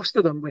creamed in most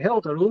of them. We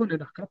held our own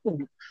in a couple.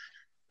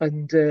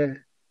 And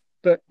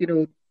but, you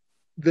know,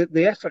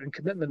 the effort and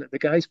commitment that the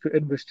guys put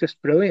in was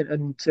just brilliant.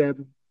 And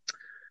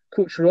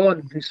Coach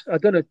Ron, I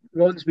don't know,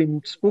 Ron's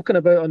been spoken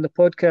about on the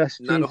podcast.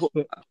 Not a whole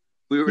lot.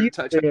 We were in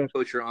touch with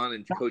Coach Ron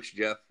and Coach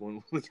Jeff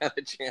when we got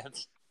a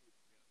chance.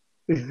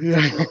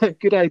 Yeah,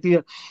 good idea.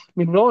 I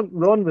mean,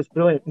 Ron was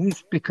brilliant.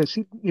 He's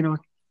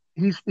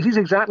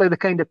exactly the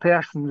kind of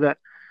person that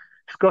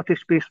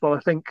Scottish baseball, I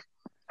think,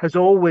 has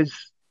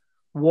always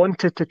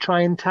wanted to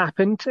try and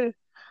tap into.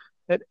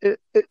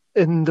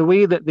 In the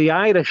way that the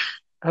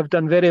Irish have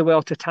done very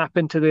well to tap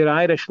into their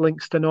Irish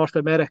links to North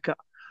America.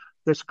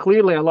 There's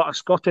clearly a lot of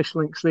Scottish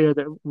links there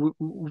that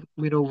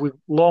we've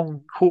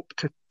long hoped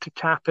to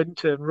tap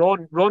into.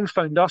 And Ron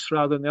found us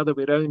rather than the other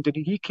way around, and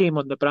he came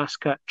on the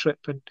Brascat trip,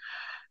 and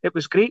it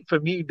was great for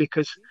me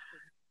because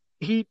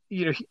he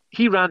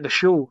ran the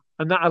show,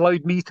 and that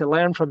allowed me to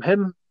learn from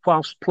him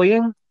whilst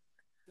playing,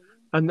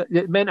 and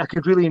it meant I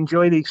could really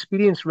enjoy the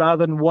experience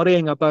rather than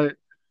worrying about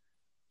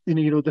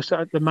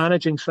the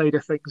managing side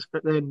of things.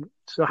 But then,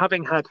 so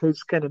having had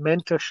his kind of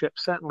mentorship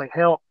certainly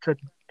helped,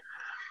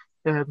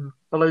 and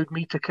allowed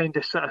me to kind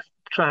of sort of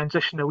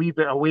transition a wee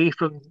bit away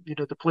from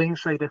the playing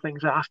side of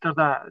things after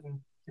that,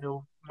 and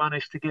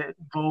managed to get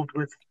involved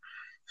with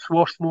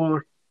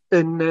Swarthmore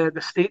in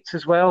the States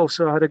as well.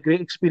 So I had a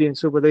great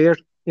experience over there,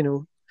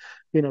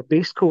 being a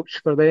base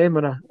coach for them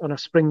on a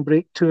spring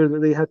break tour that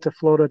they had to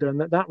Florida, and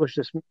that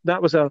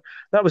was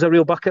a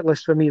real bucket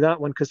list for me, that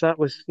one, because that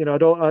was,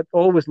 I'd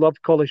always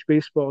loved college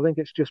baseball. I think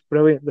it's just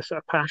brilliant, the sort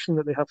of passion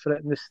that they have for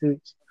it in the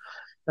States,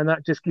 and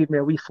that just gave me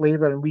a wee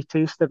flavour and wee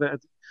taste of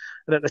it.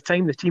 And at the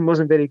time the team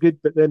wasn't very good,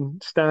 but then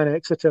Stan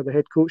Exeter, the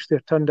head coach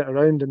there, turned it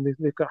around, and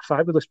they've got a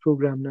fabulous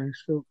program now.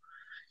 So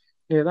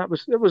yeah,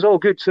 it was all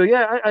good. So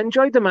yeah, I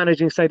enjoyed the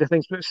managing side of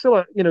things, but it's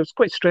still it's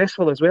quite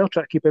stressful as well,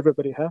 trying to keep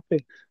everybody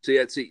happy. So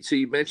yeah, so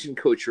you mentioned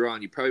Coach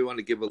Ron. You probably want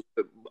to give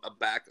a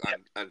back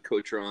on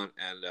Coach Ron,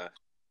 and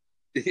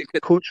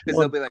Coach because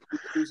they'll be like,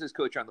 who's this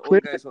Coach Ron? The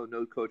old guys will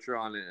know Coach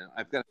Ron, and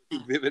I've got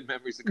vivid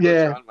memories of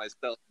Coach Ron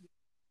myself.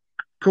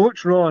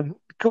 Coach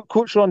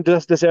Ron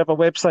does deserve a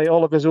website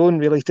all of his own,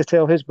 really, to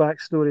tell his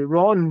backstory.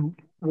 Ron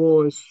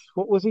was,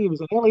 he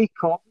was an LA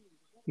cop.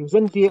 He was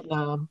in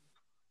Vietnam,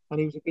 and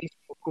he was a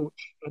baseball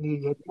coach, and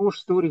he had more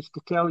stories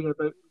to tell you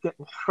about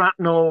getting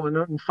shrapnel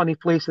and funny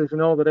places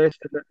and all the rest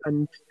of it.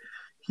 And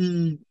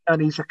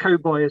he's a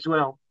cowboy as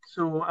well.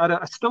 So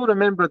I still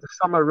remember the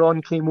summer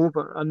Ron came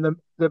over, and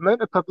the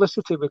amount of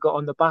publicity we got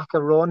on the back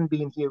of Ron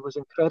being here was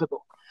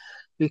incredible,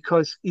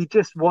 because he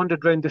just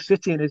wandered around the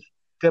city in his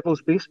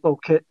Devil's baseball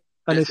kit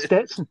and his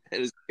Stetson.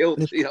 And his kilt,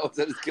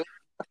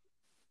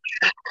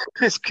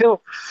 It's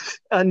cool.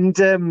 And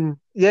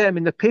yeah, I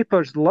mean, the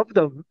papers loved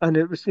him, and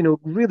it was,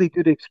 really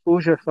good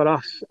exposure for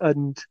us.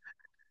 And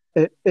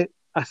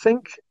I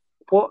think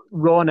what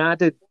Ron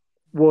added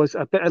was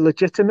a bit of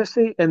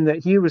legitimacy in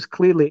that he was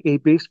clearly a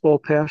baseball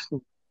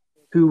person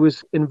who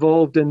was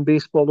involved in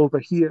baseball over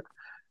here,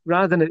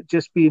 rather than it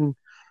just being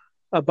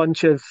a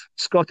bunch of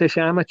Scottish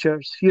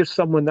amateurs. Here's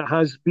someone that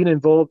has been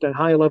involved in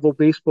high level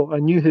baseball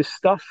and knew his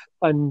stuff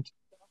and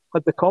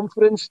had the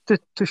confidence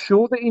to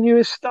show that he knew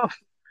his stuff.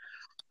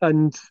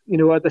 And,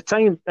 at the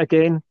time,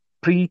 again,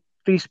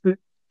 pre-Facebook,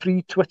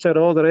 pre-Twitter,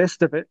 all the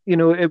rest of it,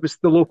 it was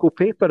the local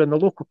paper, and the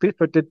local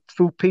paper did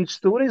full-page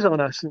stories on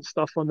us and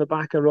stuff on the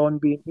back of Ron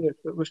being here.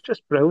 So it was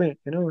just brilliant,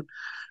 and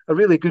a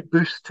really good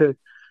boost to,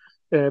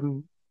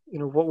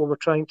 what we were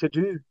trying to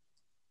do.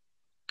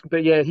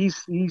 But yeah,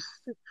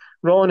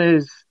 Ron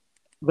is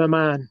the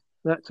man.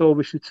 That's all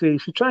we should say. You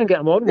should try and get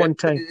him on one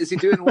time. Is he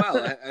doing well?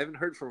 I haven't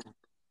heard from him.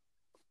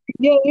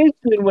 Yeah, he is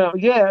doing well.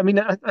 Yeah, I mean,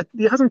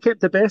 he hasn't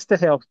kept the best of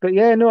health, but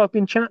yeah, no, I've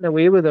been chatting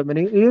away with him, and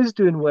he is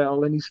doing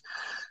well, and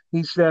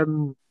he's a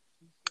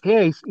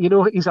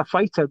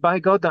fighter. By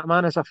God, that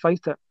man is a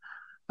fighter,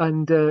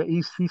 and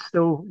he's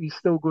still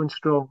going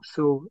strong.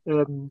 So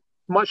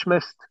much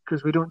missed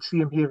because we don't see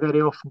him here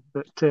very often,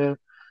 but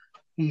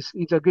he's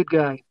a good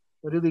guy,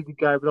 a really good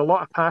guy with a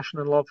lot of passion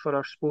and love for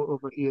our sport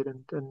over here,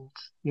 and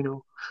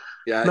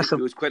yeah, he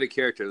was quite a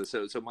character.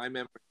 So my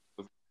memory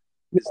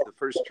is the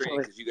first training,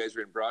 because you guys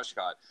were in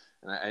Broshcott,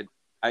 and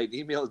I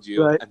emailed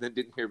you, right, and then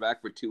didn't hear back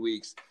for 2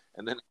 weeks,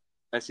 and then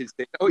I said,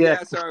 "Oh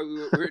yeah, sorry,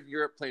 we're in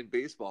Europe playing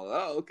baseball."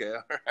 Oh, okay,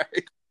 all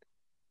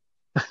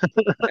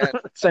right.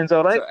 Sounds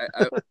all right. So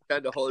I went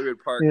down to Hollywood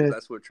Park because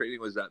that's where training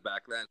was at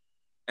back then,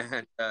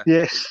 and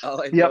yes,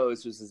 all I know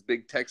is was this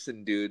big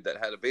Texan dude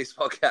that had a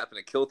baseball cap and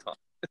a kilt on.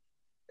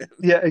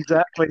 Yeah,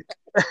 exactly.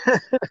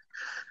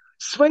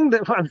 Swing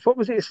what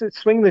was it?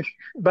 Swing the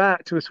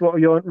bat was what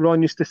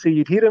Ron used to say.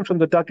 You'd hear him from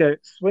the dugout,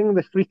 swing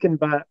the freaking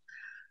bat.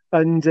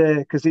 And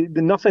because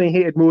nothing he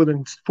hated more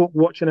than folk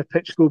watching a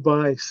pitch go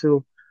by.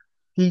 So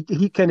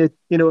he kind of,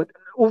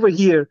 over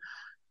here,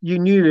 you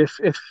knew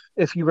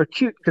if you were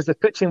cute because the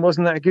pitching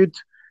wasn't that good,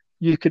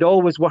 you could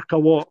always work a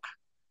walk.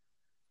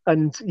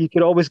 And you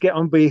could always get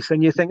on base,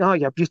 and you think, "Oh,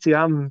 yeah, beauty!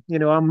 I'm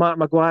Mark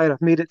Maguire. I've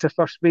made it to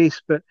first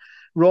base." But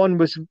Ron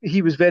was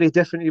very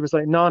different. He was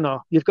like,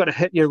 "No, you've got to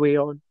hit your way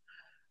on."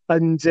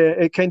 And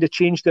it kind of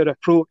changed our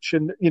approach.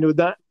 And,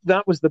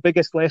 that was the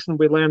biggest lesson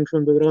we learned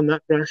when we were on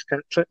that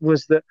Broshcott trip,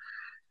 was that,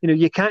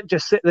 you can't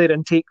just sit there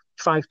and take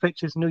 5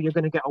 pitches. No, you're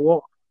going to get a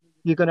walk.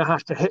 You're going to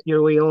have to hit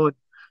your way on,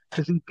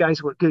 because these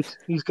guys were good.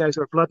 These guys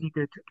were bloody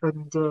good.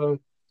 And,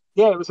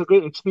 yeah, it was a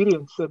great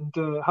experience. And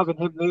having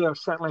him there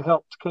certainly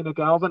helped kind of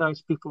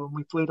galvanise people. And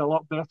we played a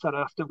lot better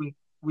after we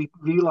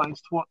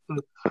realised what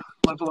the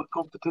level of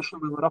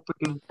competition we were up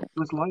against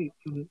was like.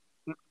 And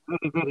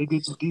very, very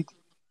good indeed.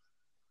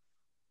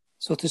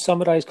 So to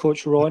summarise,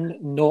 Coach Ron,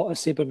 not a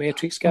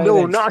sabermetrics guy.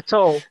 No, then? not at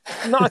all.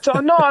 Not at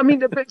all. No, I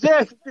mean, but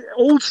yeah,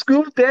 old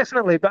school,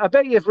 definitely. But I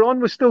bet you if Ron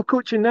was still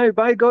coaching now,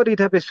 by God, he'd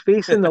have his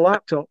face in the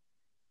laptop.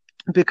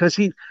 Because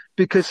he,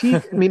 I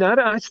mean,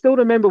 I still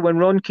remember when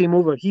Ron came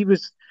over, he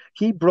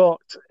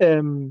brought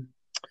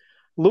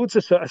loads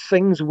of sort of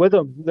things with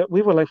him that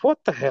we were like, what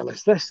the hell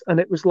is this? And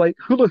it was like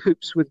hula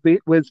hoops with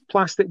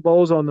plastic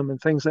balls on them and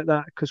things like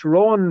that. Because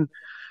Ron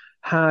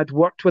had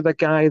worked with a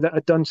guy that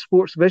had done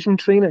sports vision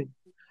training.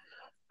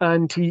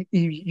 And he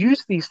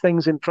used these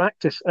things in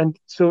practice. And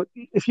so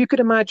if you could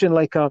imagine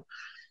like a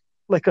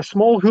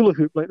small hula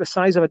hoop, like the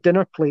size of a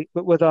dinner plate,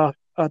 but with a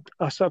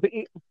sort of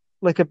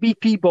like a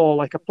BP ball,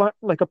 like a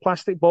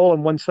plastic ball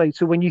on one side.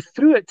 So when you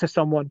threw it to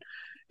someone,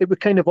 it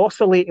would kind of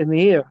oscillate in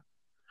the air.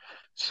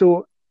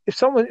 So if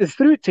someone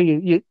threw it to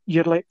you,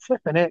 you're like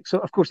flipping heck. So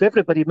of course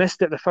everybody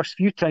missed it the first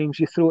few times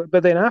you throw it,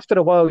 but then after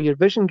a while your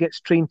vision gets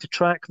trained to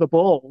track the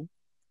ball,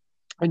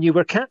 and you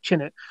were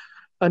catching it.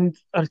 And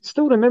I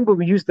still remember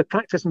we used the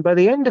practice, and by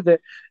the end of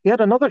it, he had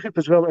another hoop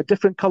as well with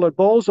different coloured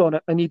balls on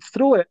it, and he'd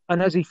throw it,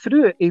 and as he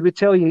threw it, he would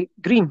tell you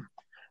green.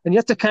 And you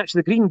had to catch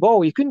the green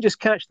ball. You couldn't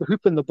just catch the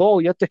hoop and the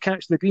ball. You had to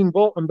catch the green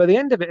ball. And by the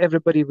end of it,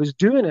 everybody was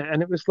doing it.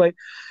 And it was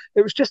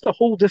just a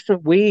whole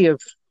different way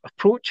of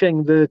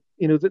approaching the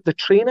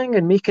training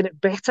and making it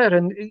better.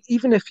 And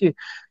even if you,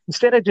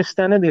 instead of just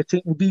standing there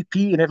taking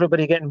BP and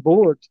everybody getting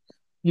bored,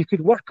 you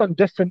could work on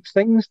different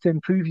things to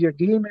improve your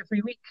game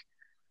every week.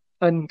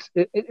 And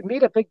it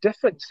made a big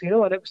difference, and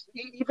it was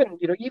even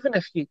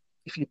if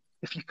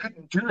you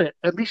couldn't do it,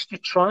 at least you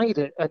tried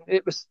it, and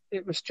it was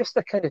just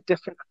a kind of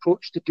different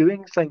approach to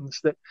doing things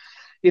that,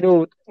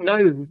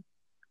 now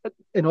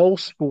in all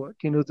sport,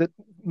 that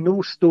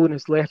no stone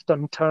is left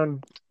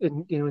unturned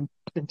in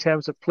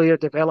terms of player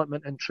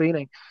development and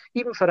training,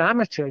 even for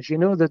amateurs.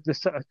 The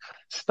sort of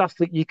stuff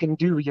that you can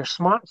do with your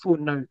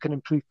smartphone now can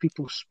improve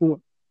people's sport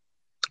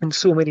in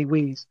so many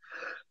ways.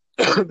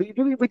 But we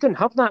didn't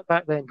have that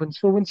back then.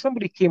 When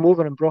somebody came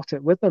over and brought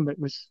it with them, it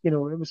was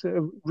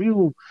a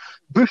real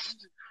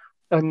boost.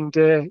 And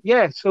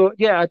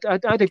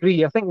I'd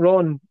agree. I think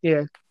Ron,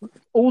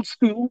 old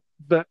school,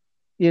 but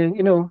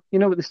you know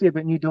what they say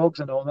about new dogs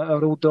and all that,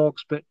 or old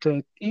dogs, but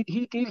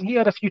he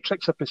had a few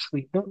tricks up his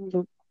sleeve.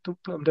 Don't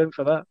put him down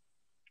for that.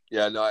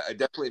 Yeah, no, I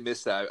definitely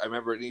missed that. I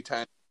remember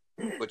anytime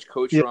which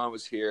Coach Yeah. Ron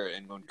was here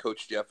and when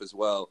Coach Jeff as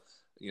well,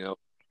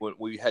 when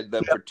we had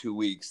them Yeah. for 2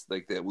 weeks,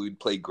 like that, we'd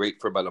play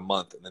great for about a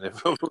month, and then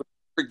everyone would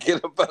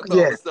forget about all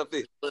Yeah. the stuff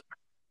they.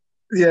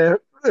 Yeah,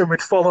 and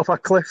we'd fall off a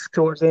cliff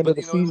towards the end of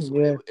But the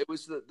season. it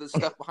was the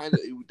stuff behind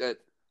it that,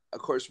 of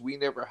course, we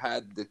never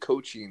had the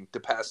coaching to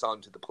pass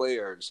on to the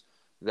players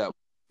that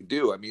we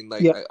do. I mean,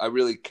 like Yeah. I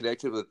really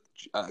connected with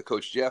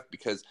Coach Jeff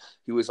because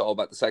he was all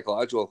about the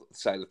psychological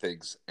side of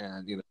things,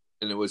 and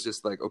and it was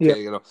just like,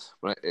 okay, Yeah.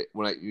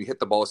 when you hit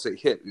the ball, say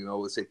hit,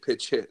 let's say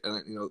pitch hit,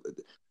 and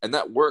and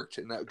that worked,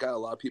 and that got a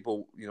lot of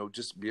people,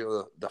 just be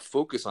able to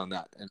focus on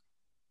that, and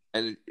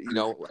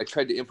I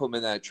tried to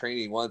implement that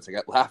training once, I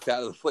got laughed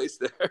out of the place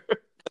there.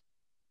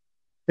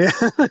 Yeah.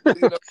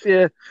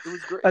 Yeah. It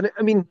was great. And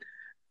I mean,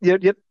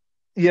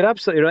 you're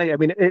absolutely right. I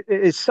mean, it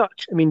is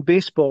such. I mean,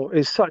 baseball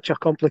is such a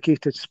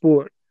complicated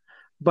sport,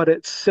 but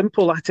it's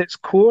simple at its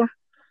core.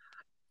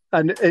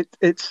 And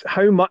it's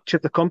how much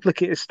of the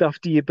complicated stuff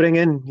do you bring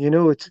in?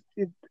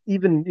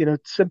 Even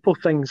simple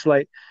things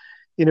like,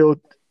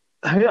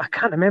 I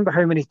can't remember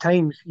how many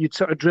times you'd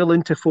sort of drill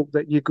into folk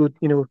that you go,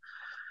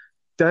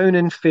 down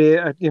in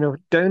fair,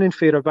 down in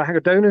fair or back, or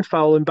down in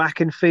foul and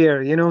back in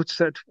fair,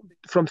 sort of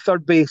from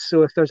third base.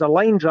 So if there's a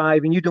line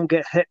drive and you don't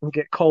get hit and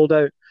get called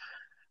out,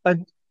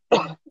 and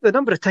the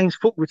number of times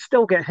folk would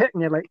still get hit,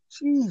 and you're like,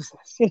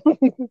 Jesus, you've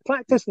been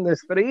practicing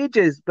this for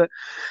ages, but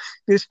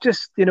it's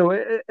just,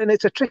 and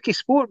it's a tricky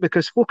sport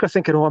because folk are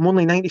thinking, oh, I'm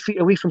only 90 feet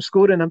away from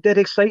scoring, I'm dead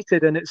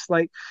excited, and it's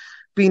like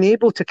being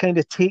able to kind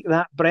of take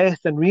that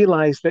breath and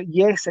realize that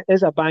yes, it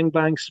is a bang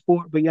bang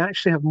sport, but you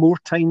actually have more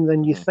time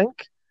than you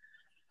think.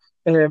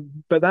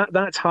 But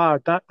that's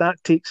hard. That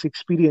takes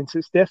experience.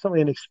 It's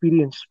definitely an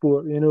experience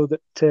sport.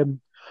 That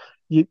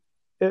you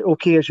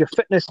okay, as your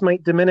fitness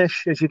might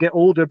diminish as you get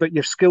older, but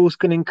your skills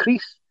can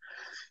increase.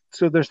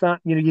 So there's that.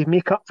 You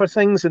make up for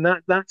things, and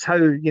that's how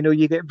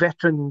you get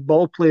veteran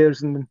ball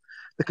players and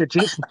look at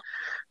Jason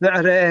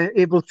that are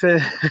able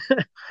to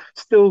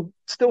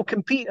still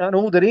compete at an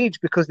older age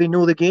because they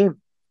know the game,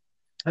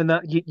 and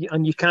that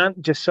you can't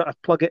just sort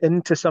of plug it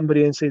into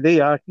somebody and say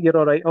you're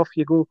all right, off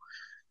you go,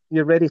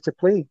 you're ready to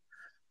play.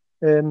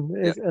 And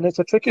it's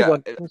a tricky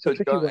one. It's a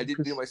tricky John, one. I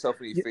didn't do myself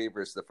any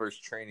favors the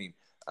first training.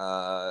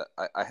 I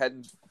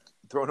hadn't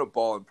thrown a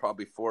ball in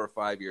probably 4 or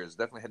 5 years.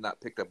 Definitely had not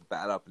picked up a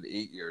bat up in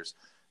 8 years.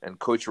 And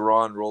Coach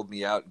Ron rolled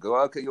me out and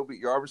go, okay,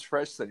 your arm's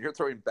fresh, then you're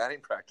throwing batting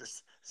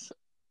practice.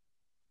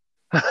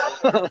 So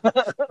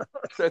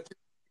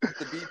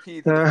the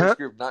BP, the first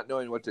group, not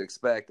knowing what to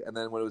expect, and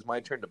then when it was my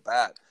turn to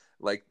bat,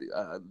 like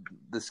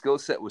the skill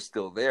set was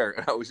still there,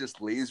 and I was just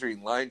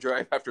lasering line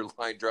drive after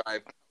line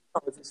drive. I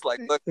was just like,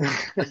 look,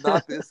 I'm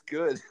not this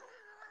good.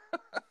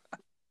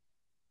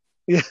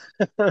 Yeah.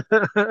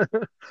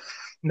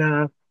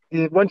 Nah.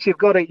 Yeah, once you've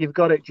got it,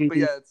 GD.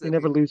 Yeah, you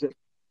never lose it.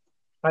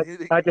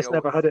 I just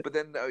never had it. But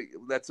then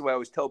that's the way I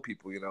always tell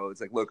people, it's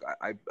like, look,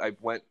 I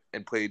went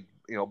and played,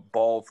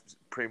 ball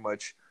pretty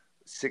much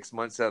 6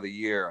 months out of the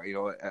year.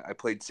 I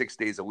played 6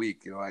 days a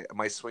week.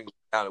 My swing was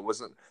down. It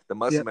wasn't the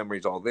muscle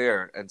memory's all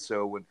there. And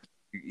so when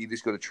you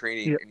just go to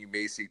training and you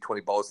may see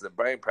 20 balls in the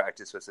batting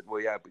practice, so I said, well,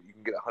 yeah, but you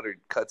can get 100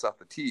 cuts off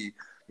the tee.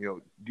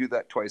 Do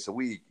that twice a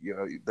week.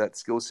 That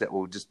skill set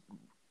will just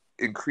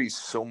increase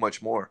so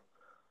much more.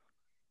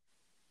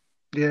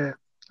 Yeah,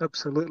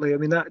 absolutely. I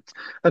mean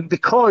and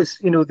because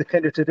the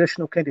kind of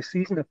traditional kind of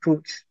season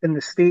approach in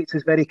the States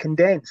is very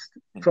condensed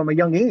from a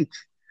young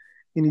age.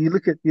 You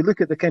look at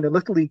the kind of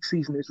little league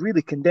season; it's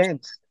really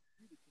condensed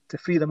to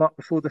free them up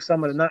before the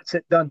summer, and that's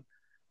it, done.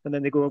 And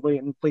then they go away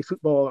and play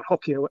football or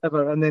hockey or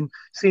whatever. And then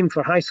same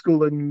for high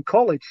school and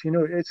college.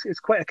 It's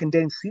quite a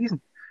condensed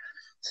season.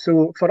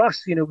 So for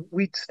us,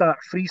 we'd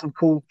start freezing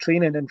cold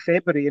training in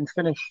February and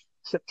finish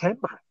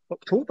September,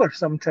 October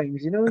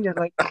sometimes. And you're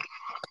like,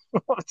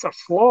 it's a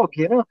slog,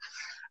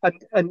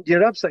 And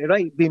you're absolutely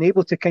right. Being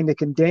able to kind of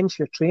condense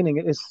your training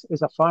is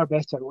a far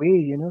better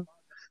way,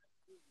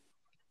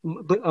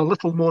 But a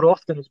little more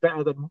often is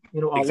better than a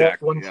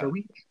lot once a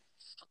week.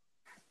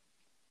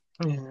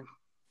 Yeah.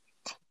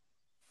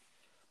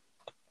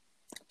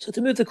 So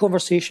to move the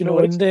conversation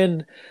on,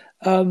 then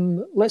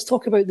let's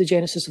talk about the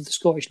genesis of the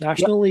Scottish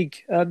National League.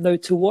 Now,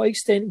 to what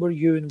extent were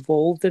you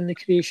involved in the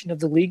creation of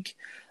the league?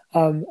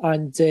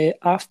 And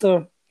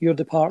after your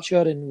departure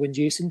and when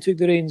Jason took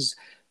the reins,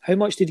 how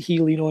much did he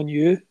lean on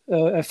you,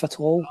 if at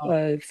all,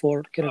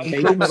 for kind of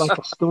guidance? Like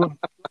a stone.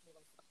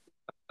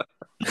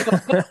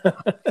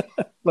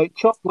 Like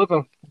chopped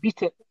liver,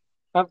 beat it.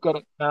 I've got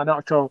it. No, not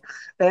at all.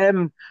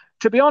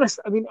 To be honest,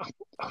 I mean,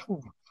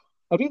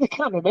 I really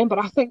can't remember.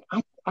 I think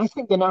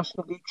the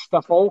National League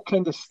stuff all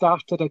kind of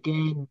started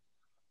again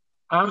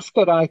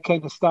after I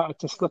kind of started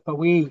to slip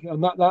away,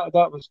 and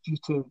that was due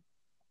to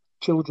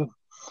children,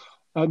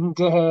 and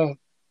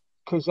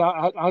because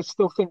I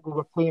still think we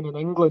were playing in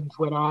England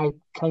when I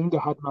kind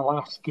of had my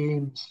last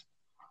games,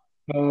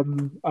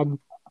 and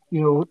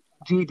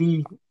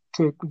GD,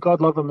 to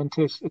God love him and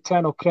to his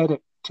eternal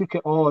credit, took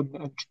it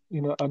on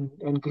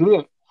and grew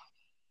it,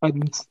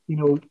 and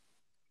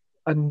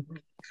and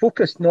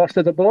focused north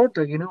of the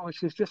border,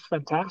 which is just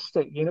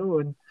fantastic,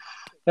 and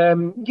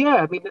yeah,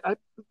 I mean,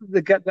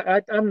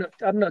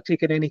 I'm not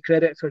taking any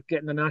credit for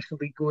getting the National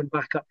League going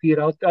back up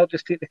here. I'll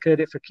just take the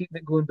credit for keeping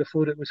it going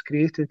before it was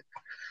created,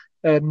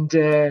 and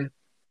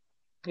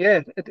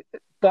yeah,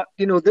 but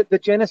the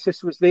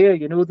genesis was there.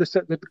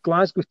 The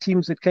Glasgow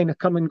teams had kind of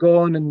come and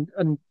gone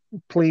and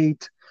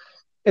played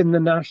in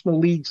the national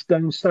leagues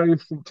down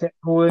south and kept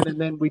going,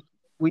 and then we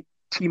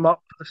team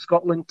up the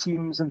Scotland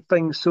teams and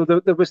things. So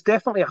there was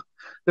definitely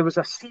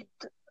a seed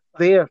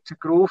there to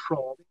grow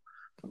from,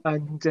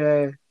 and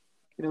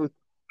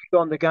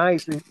on the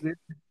guys,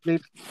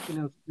 they've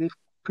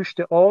pushed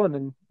it on,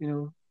 and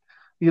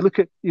you look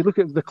at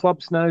the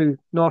clubs now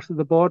north of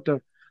the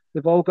border.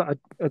 They've all got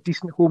a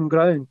decent home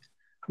ground.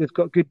 They've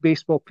got good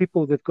baseball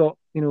people. They've got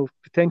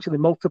potentially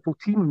multiple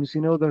teams.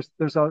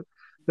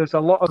 There's a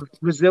lot of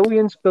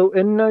resilience built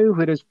in now,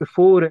 whereas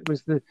before it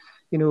was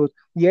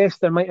yes,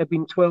 there might have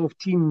been 12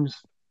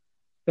 teams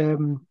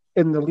in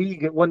the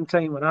league at one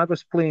time when I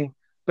was playing,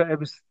 but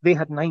they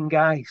had 9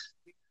 guys.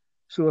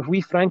 So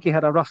if Frankie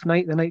had a rough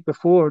night the night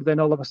before, then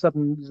all of a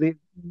sudden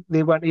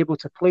they weren't able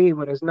to play.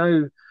 Whereas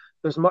now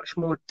there's much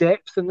more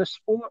depth in the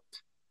sport.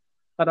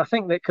 And I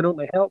think that can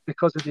only help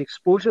because of the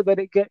exposure that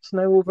it gets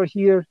now over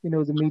here,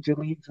 the major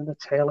leagues and the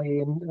telly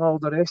and all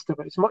the rest of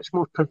it. It's much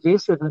more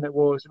pervasive than it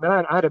was. I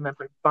mean, I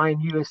remember buying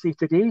USA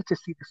Today to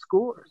see the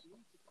scores.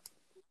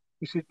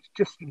 It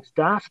just seems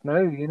daft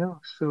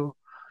now, So,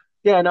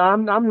 yeah, no,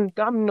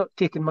 I'm not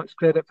taking much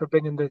credit for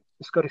bringing the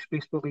Scottish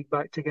Baseball League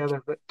back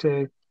together, but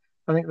I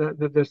think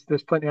that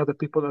there's plenty of other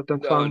people that have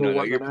done far more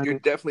work than I did. You're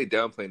definitely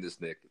downplaying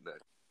this, Nick.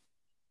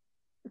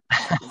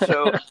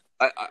 So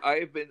I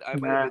might have been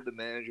the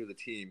manager of the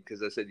team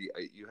because I said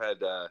you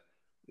had I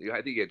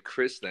think you had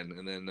Chris then,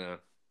 and then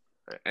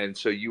and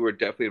so you were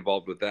definitely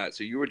involved with that.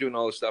 So you were doing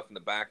all this stuff in the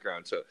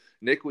background. So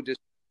Nick would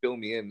just fill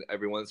me in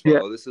every once in a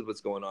while. Oh, this is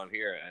what's going on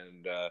here.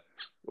 And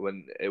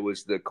when it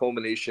was the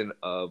culmination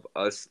of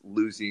us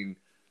losing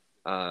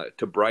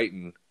to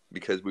Brighton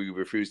because we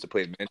refused to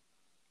play in Manchester.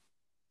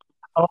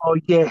 Oh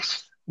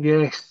yes.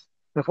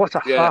 What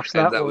a farce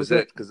that was!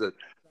 It because.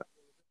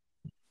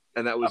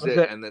 And that was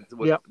it. And then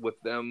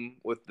with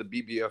the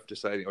BBF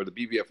deciding, or the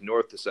BBF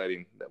North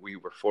deciding that we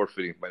were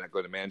forfeiting by not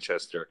going to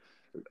Manchester,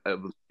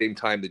 at the same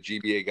time the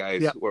GBA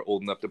guys were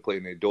old enough to play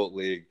in the adult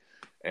league,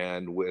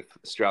 and with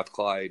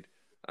Strathclyde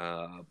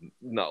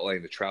not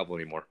letting to travel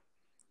anymore.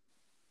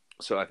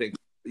 So I think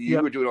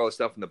you were doing all this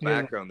stuff in the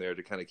background there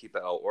to kind of keep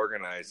that all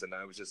organized, and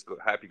I was just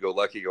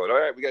happy-go-lucky going, all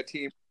right, we got a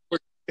team.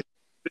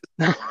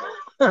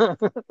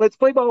 Let's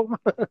play ball.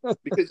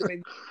 Because I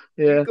mean,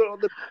 you go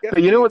to the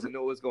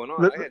know what was going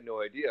on. I had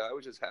no idea. I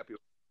was just happy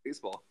with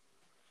baseball.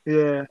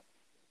 Yeah,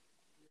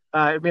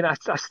 I mean, I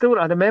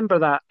remember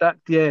that God,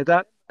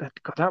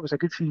 that was a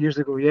good few years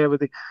ago. Yeah, where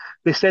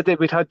they said that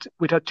we'd had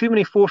too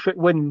many forfeit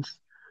wins,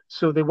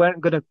 so they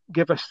weren't going to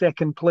give us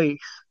second place,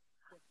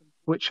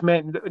 which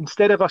meant that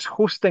instead of us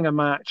hosting a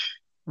match,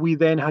 we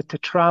then had to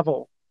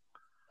travel.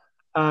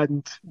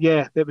 And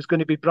it was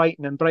going to be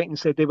Brighton, and Brighton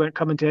said they weren't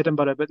coming to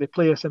Edinburgh, but they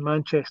play us in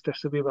Manchester.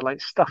 So we were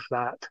like, stuff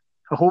that.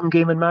 A home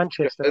game in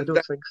Manchester? I don't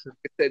think so.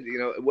 I said,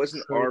 it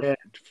wasn't our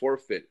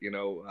forfeit.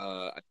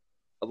 A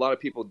lot of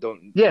people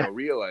don't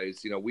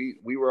realize,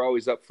 we were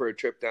always up for a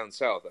trip down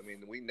south. I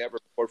mean, we never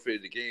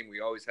forfeited a game.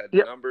 We always had the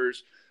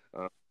numbers.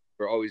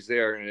 We're always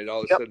there, and all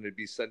of a sudden it'd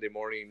be Sunday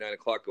morning, 9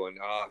 o'clock, going,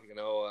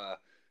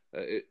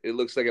 it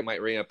looks like it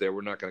might rain up there.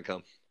 We're not going to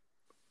come.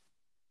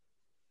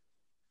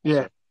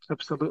 Yeah.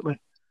 Absolutely.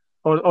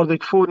 Or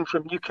they'd phone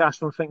from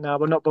Newcastle and think,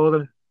 we're not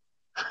bothering.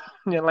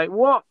 And you're like,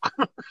 what?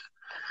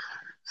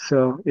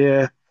 So,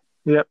 And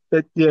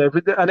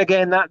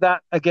again,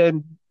 that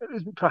again,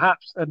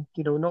 perhaps, and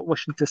not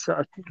wishing to sort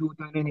of go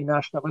down any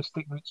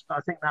nationalistic routes, but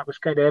I think that was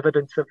kind of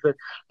evidence of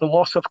the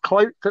loss of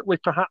clout that we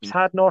perhaps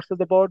had north of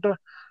the border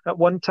at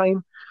one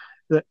time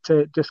that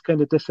just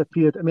kind of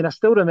disappeared. I mean, I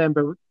still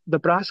remember the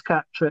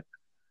Brasscat trip.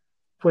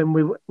 When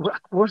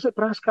was it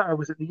Brasscat or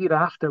was it the year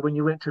after when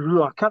you went to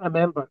Rua? I can't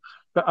remember.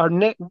 But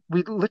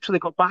we literally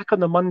got back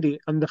on the Monday,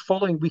 and the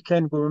following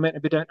weekend we were meant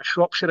to be down to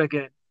Shropshire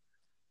again.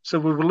 So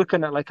we were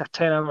looking at like a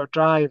 10-hour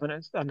drive,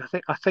 and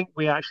I think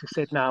we actually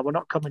said, we're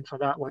not coming for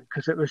that one,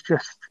 because it was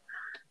just,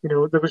 there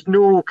was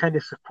no kind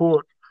of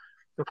support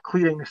of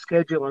clearing the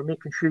schedule or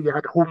making sure you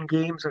had home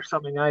games or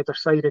something either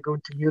side of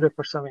going to Europe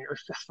or something. It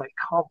was just like,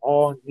 come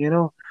on,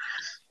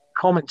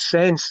 common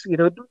sense.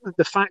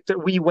 The fact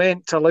that we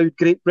went allowed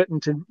Great Britain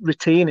to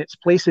retain its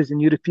places in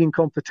European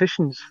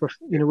competitions for,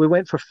 we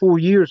went for 4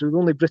 years. We were the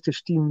only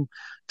British team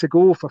to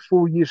go for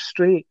 4 years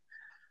straight,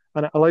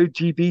 and it allowed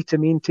GB to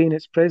maintain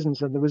its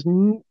presence, and there was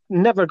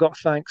never got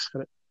thanks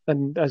for it.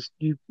 And as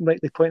you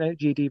rightly point out,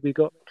 JD, we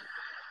got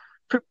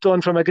pooped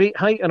on from a great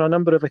height on a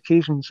number of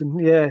occasions, and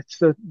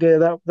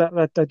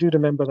that I do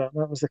remember that.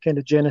 That was the kind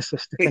of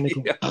genesis to kind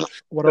of go,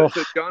 we're off.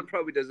 So John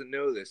probably doesn't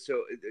know this.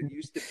 So it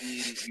used to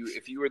be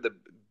if you were the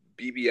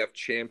BBF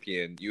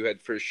champion, you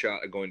had first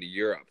shot at going to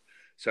Europe.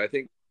 So I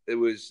think it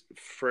was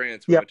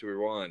France. We Yep. went to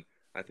Rouen.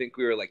 I think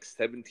we were like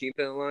 17th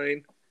in the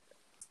line.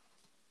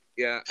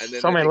 Yeah, and then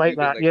I Something think like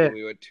even that, like yeah. when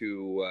we went to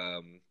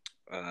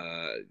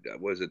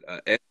was it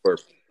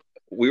Antwerp?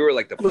 We were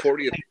like the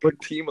 40th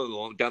team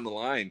down the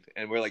line,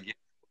 and we're like, yeah,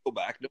 we'll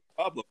go back, no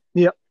problem.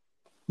 Yep.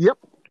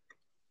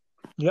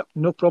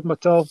 No problem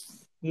at all.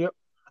 Yep.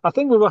 I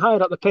think we were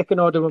higher up the pecking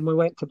order when we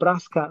went to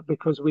Brascat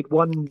because we'd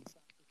won.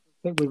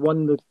 I think we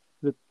won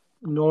the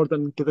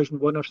Northern Division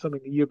 1 or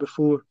something the year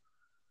before.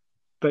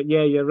 But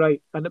yeah, you're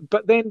right.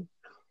 But then,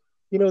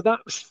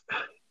 that's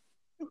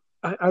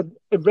I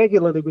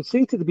regularly would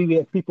say to the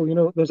BBF people,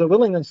 there's a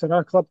willingness in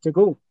our club to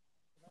go.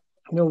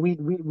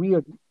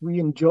 We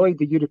enjoyed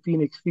the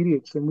European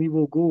experience and we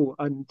will go.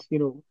 And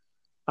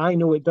I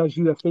know it does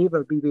you a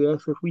favour,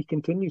 BBF, if we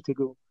continue to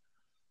go.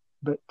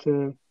 But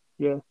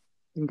yeah,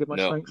 didn't get much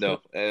thanks. No.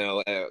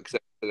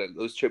 Except that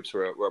those trips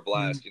were a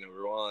blast.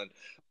 Rouen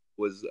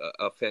was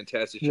a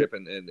fantastic trip,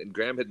 and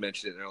Graham had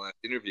mentioned it in our last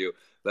interview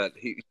that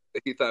he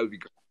thought it would be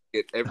great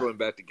to get everyone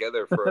back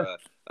together for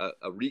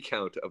a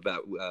recount of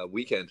that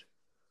weekend.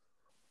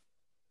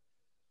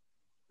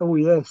 Oh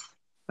yes,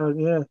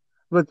 yeah.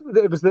 But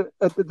it was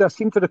I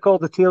seem to recall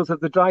the tales of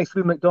the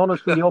drive-through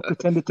McDonald's where you all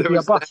pretended to be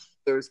a bus.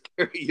 There was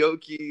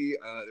karaoke.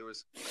 There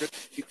was Chris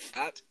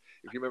Pat,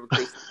 if you remember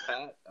Chris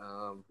Pat.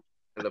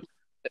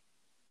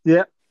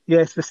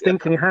 Yes, the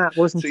stinking hat,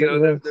 wasn't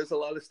it? There's a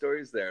lot of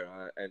stories there,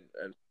 and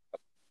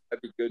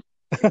that'd be good.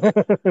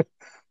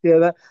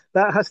 Yeah,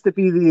 that has to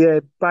be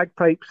the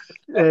Bagpipes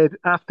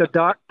After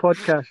Dark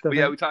podcast. But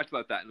yeah, we talked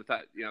about that, and we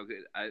thought,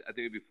 I think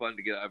it'd be fun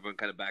to get everyone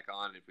kind of back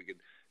on if we could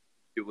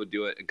be able to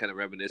do it and kind of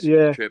reminisce on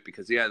the trip,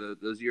 because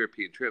those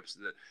European trips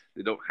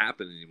they don't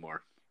happen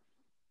anymore.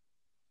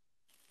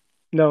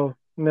 No,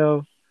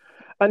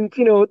 and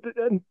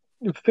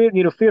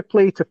fair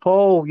play to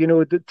Paul,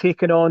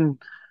 taking on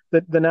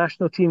the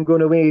national team,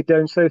 going away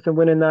down south and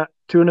winning that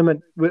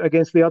tournament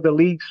against the other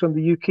leagues from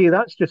the UK.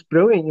 That's just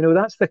brilliant.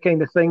 That's the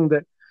kind of thing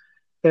that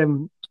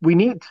we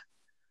need.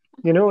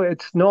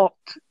 It's not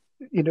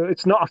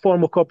a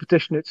formal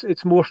competition.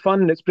 It's more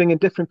fun. It's bringing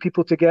different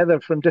people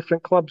together from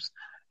different clubs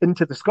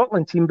into the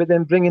Scotland team, but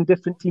then bringing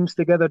different teams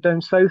together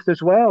down south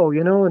as well,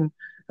 and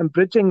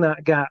bridging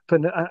that gap.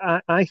 And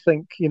I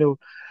think,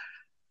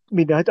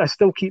 I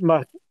still keep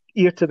my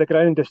ear to the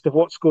ground as to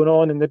what's going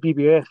on in the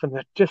BBF, and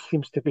there just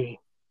seems to be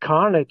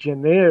carnage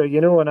in there,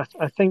 and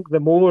I think the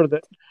more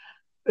that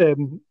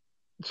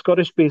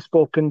Scottish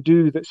baseball can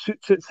do that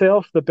suits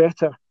itself, the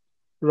better,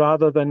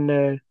 rather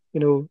than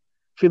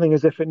feeling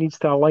as if it needs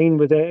to align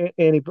with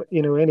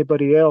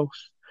anybody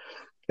else,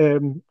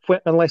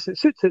 unless it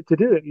suits it to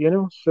do it,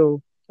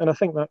 So, and I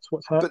think that's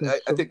what's happening.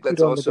 But I think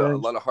that's also a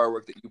lot of hard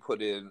work that you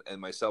put in,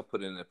 and myself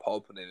put in, and Paul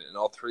put in, and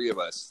all three of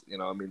us.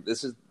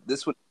 This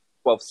was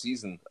 12th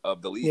season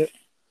of the league.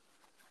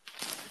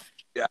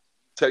 Yeah.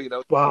 So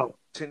wow.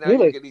 So now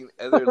you're getting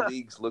other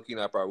leagues looking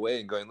up our way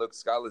and going, look,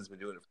 Scotland's been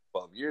doing it for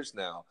 12 years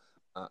now.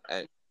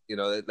 And,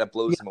 that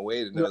blows them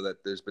away to know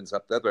that there's been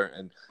something other.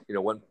 And,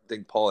 one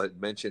thing Paul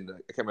had mentioned, I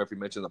can't remember if he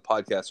mentioned on the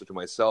podcast or to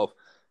myself,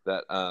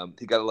 that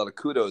he got a lot of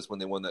kudos when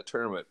they won that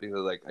tournament.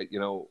 Because,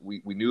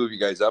 we knew of you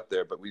guys up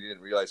there, but we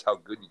didn't realize how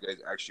good you guys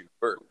actually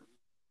were.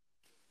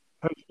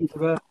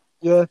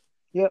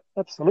 Yeah,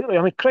 absolutely.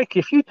 I mean,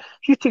 crikey, if you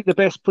take the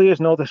best players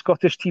in all the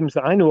Scottish teams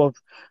that I know of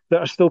that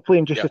are still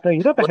playing just now,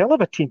 you'd have a hell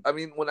of a team. I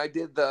mean, when I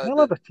did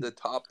the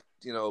top,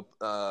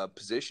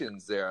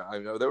 positions there, I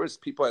know there was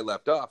people I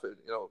left off.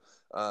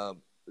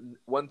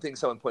 One thing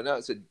someone pointed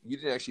out said, you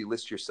didn't actually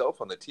list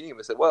yourself on the team.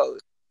 I said, well,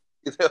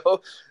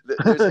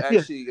 there's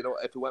actually,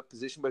 if it went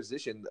position by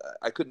position,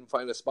 I couldn't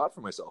find a spot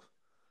for myself.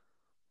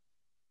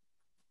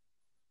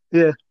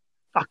 Yeah.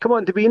 Oh, come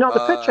on, you're not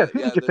the pitcher.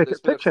 Who did you pick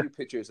as pitcher? A few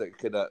pitchers that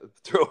could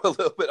throw a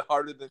little bit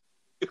harder than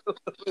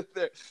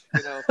there.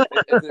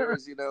 If there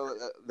was,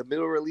 the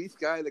middle relief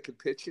guy that could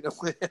pitch,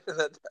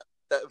 that...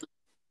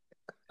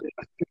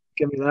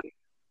 Give me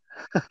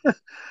that.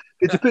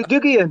 Did you put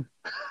Doogie in?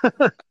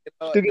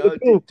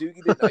 Doogie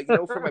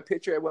didn't. For my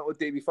pitcher, I went with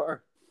Davy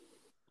Farr.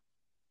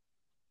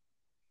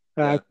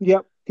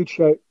 Yep, good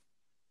shout.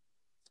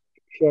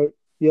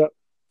 Yep,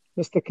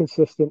 Mr.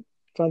 Consistent.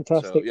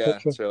 Fantastic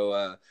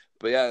pitcher.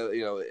 But yeah,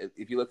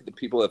 if you look at the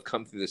people that have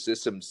come through the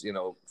systems,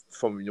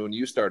 from when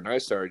you started and I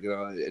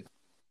started,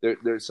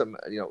 there's some,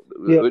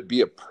 it would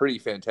be a pretty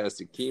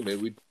fantastic team. It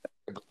would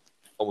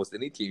almost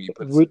any team you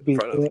put in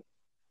front of.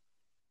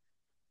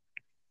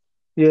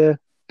 Yeah,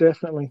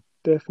 definitely.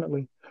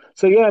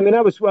 So yeah, I mean,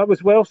 I was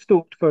well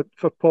stoked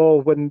for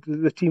Paul when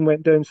the team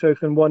went down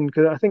south and won,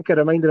 because I think I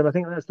reminded him. I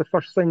think that's the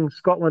first thing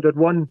Scotland had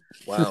won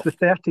since the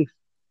 30s.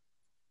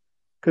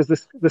 Because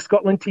the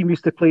Scotland team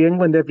used to play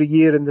England every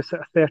year in the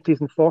sort of 30s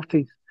and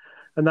 40s.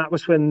 And that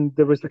was when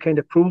there was the kind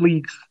of pro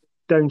leagues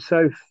down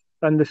south,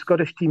 and the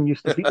Scottish team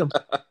used to beat them.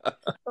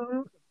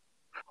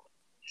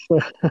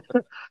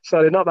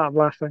 Sorry, not that I'm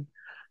laughing.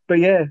 But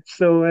yeah,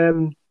 so I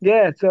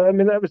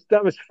mean,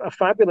 that was a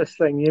fabulous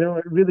thing,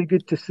 really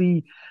good to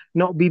see,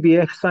 not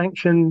BBF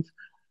sanctioned,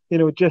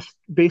 just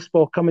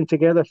baseball coming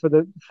together for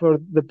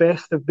the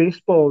best of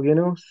baseball,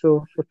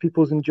 so for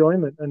people's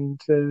enjoyment. And,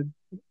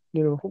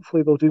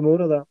 hopefully they'll do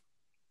more of that.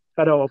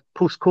 I know,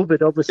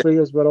 post-COVID, obviously,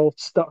 as we're all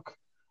stuck.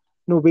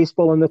 No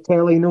baseball on the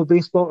telly, no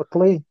baseball to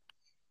play.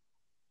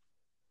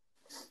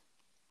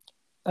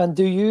 And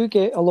do you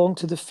get along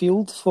to the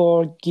field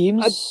for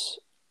games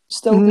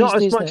still these Not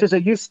days, as much Nick? as I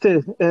used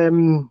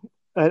to.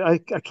 I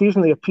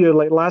occasionally appear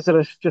like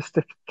Lazarus just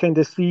to kind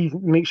of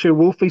make sure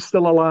Wolfie's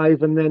still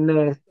alive, and then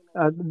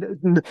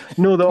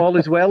know that all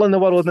is well in the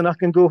world, and I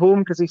can go home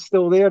because he's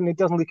still there and he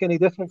doesn't look any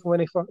different from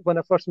when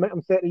I first met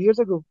him 30 years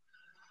ago.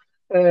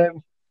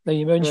 Now,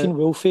 you mentioned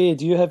Wolfie.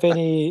 Do you have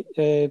any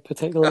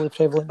particularly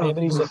prevalent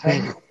memories of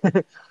him?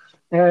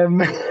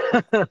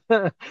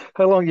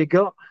 How long you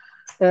got?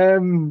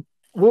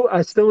 Well,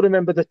 I still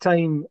remember the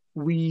time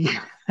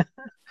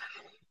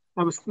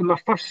my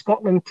first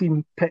Scotland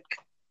team pick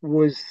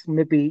was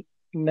maybe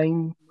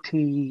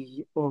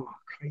 93,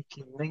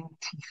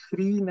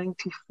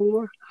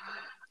 94,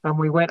 and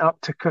we went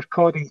up to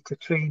Kirkcaldy to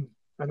train,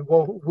 and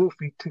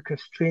Wolfie took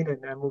us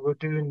training, and we were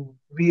doing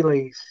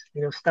relays,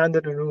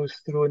 standing in rows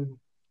throwing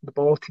the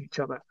ball to each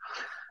other,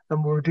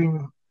 and we were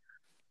doing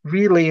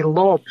relay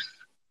lobs.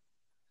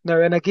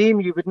 Now, in a game,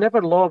 you would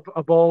never lob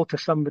a ball to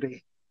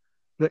somebody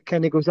that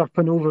kind of goes up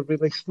and over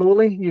really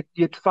slowly.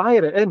 You'd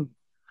fire it in.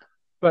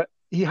 But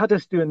he had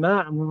us doing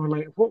that, and we were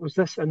like, what was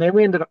this? And then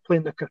we ended up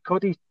playing the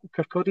Kirkcaldy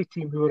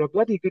team, who were a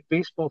bloody good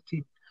baseball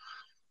team.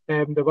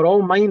 They were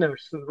all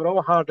minors, so they were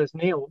all hard as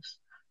nails.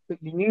 But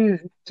you knew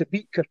to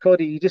beat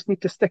Kirkcaldy, you just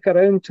need to stick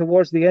around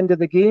towards the end of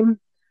the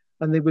game,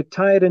 and they would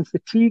tire and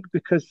fatigue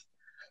because,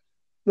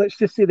 let's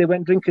just say, they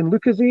went drinking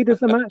Lucozade as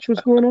the match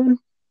was going on.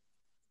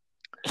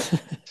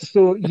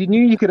 So you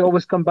knew you could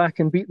always come back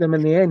and beat them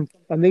in the end.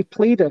 And they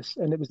played us,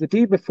 and it was the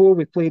day before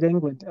we played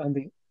England, and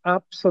they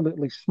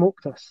absolutely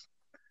smoked us.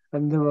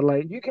 And they were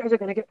like, you guys are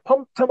going to get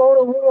pumped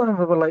tomorrow. And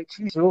we were like,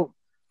 geez,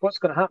 what's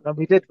going to happen? And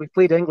we did. We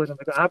played England, and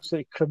we got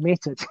absolutely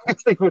cremated.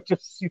 They were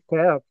just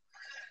superb.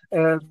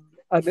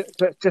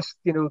 But just,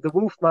 the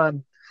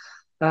Wolfman,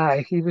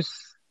 he was,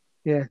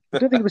 I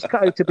don't think he was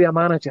cut out to be a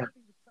manager.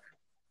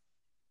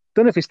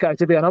 Don't know if he's cut out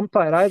to be an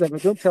umpire either,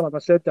 but don't tell him I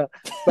said that.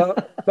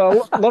 But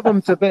I love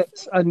him to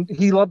bits, and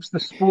he loves the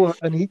sport,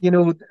 and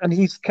and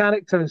he's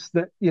characters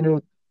that,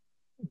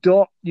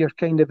 dot your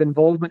kind of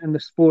involvement in the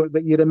sport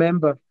that you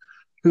remember,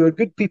 who are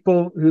good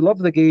people, who love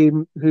the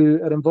game,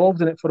 who are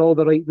involved in it for all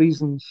the right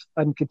reasons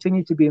and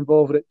continue to be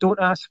involved in it. Don't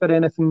ask for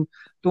anything,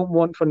 don't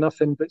want for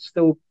nothing, but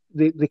still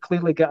they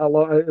clearly get a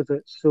lot out of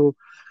it. So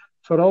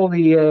for all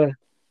the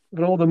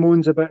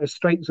moans about his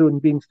strike zone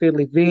being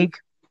fairly vague,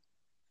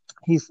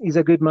 he's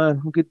a good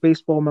man, a good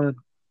baseball man.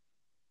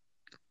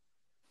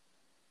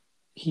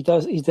 He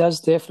does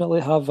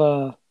definitely have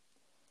an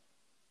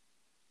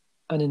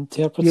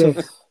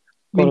interpretive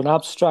or an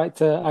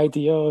abstract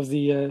idea of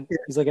the.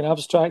 He's like an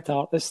abstract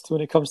artist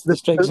when it comes to the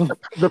strike zone.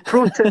 The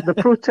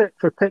pro tip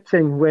for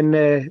pitching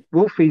when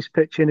Wolfie's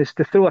pitching is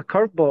to throw a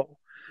curveball,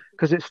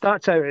 because it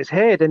starts out his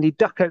head and he'd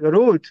duck out the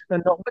road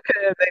and not look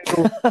at it and then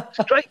go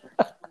strike.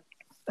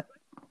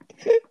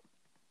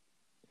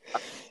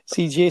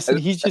 See, Jason,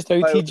 he's just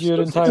outed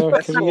your entire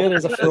career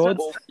as a fraud.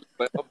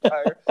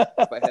 Umpire.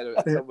 If I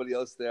had somebody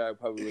else there, I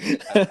probably would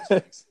get half the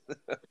strikes.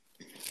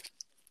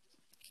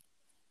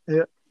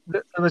 Yeah.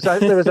 There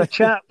was a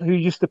chap who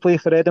used to play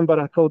for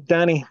Edinburgh called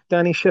Danny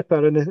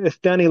Shipper, and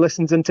if Danny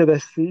listens into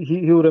this,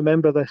 he'll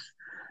remember this.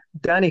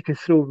 Danny could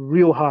throw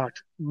real hard,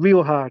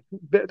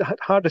 the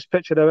hardest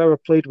pitcher I've ever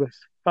played with.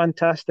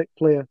 Fantastic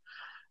player,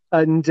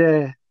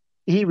 and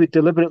he would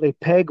deliberately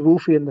peg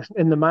Wolfie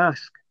in the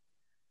mask.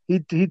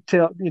 He'd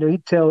tell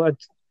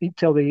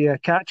the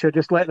catcher,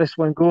 just let this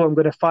one go. I'm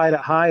going to fire it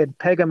high, and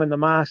peg him in the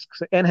mask.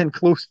 So anything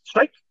close,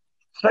 strike,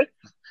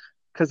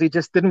 because he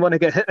just didn't want to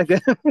get hit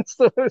again.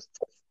 So it's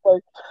just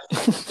like,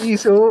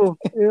 geez, you know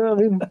what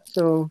I mean?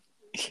 So,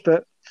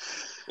 but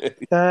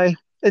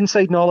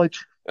inside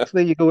knowledge. So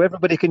there you go.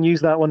 Everybody can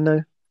use that one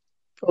now.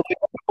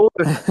 Don't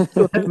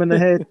hit him in the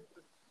head.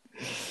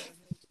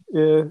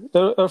 Yeah,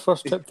 our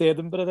first trip to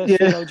Edinburgh this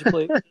year. How'd you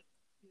play?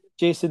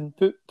 Jason,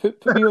 put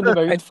me on the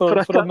mound for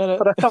a minute.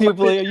 You'll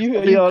be like, are you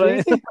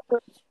crazy?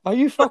 Right? Are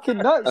you fucking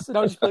nuts? And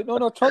I was just like,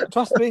 no,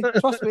 trust me.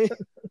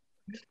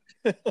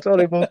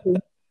 Sorry, Martin.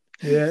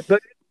 Yeah,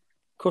 but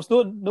of course,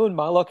 knowing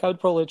my luck, I would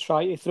probably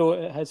try to throw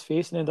it at his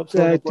face and end up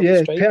throwing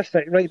a strike.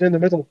 Perfect, right down the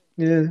middle.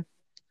 Yeah.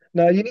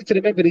 Now you need to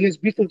remember he is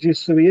Beetlejuice,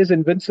 so he is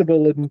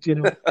invincible and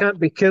can't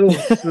be killed.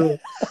 So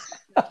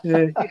yeah,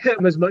 you hit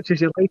him as much as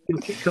you like, he'll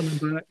keep coming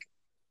back.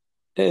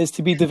 It is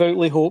to be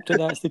devoutly hoped that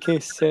that's the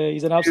case.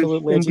 He's an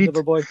absolute legend of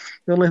a boy.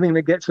 The only thing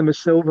that gets him is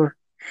silver.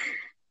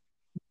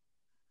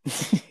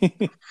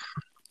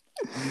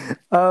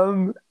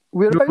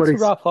 We're about to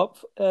wrap up.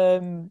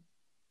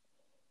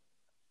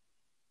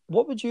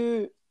 What would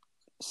you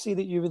say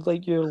that you would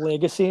like your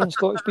legacy in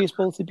Scottish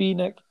baseball to be,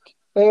 Nick?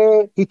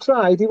 He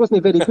tried. He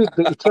wasn't very good,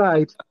 but he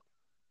tried.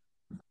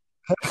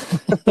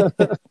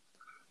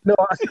 No,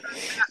 I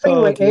think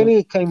like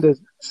any kind of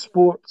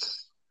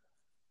sports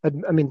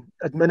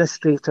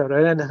administrator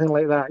or anything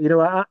like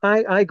that.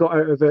 I got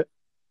out of it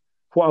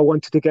what I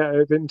wanted to get out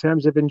of it in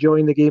terms of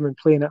enjoying the game and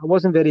playing it. I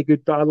wasn't very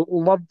good, but I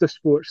loved the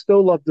sport,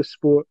 still love the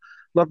sport,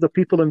 love the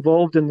people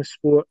involved in the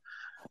sport,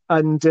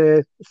 and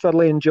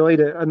thoroughly enjoyed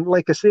it. And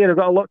like I say, I've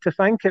got a lot to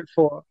thank it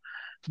for.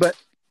 But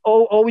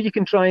all you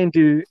can try and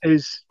do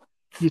is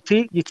you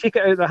take it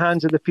out of the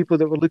hands of the people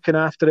that were looking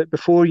after it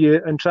before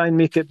you, and try and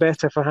make it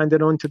better for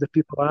handing on to the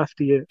people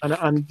after you. And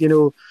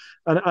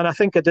I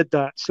think I did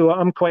that. So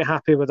I'm quite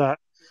happy with that.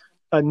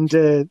 And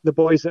the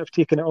boys that have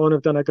taken it on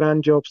have done a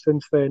grand job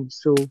since then.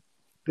 So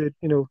they,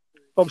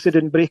 obviously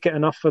didn't break it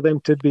enough for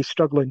them to be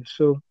struggling.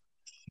 So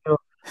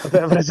a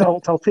bit of a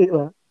result, I'll take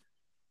that.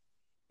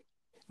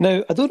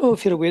 Now, I don't know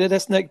if you're aware of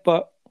this, Nick,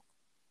 but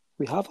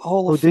we have a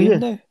Hall of Fame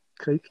now.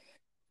 Craig.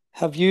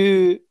 Have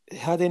you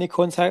had any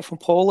contact from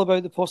Paul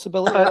about the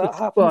possibility of that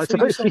happening? Well, it's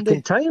about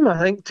freaking time, I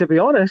think, to be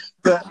honest.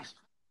 But,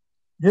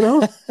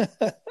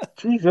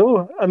 geez,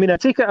 I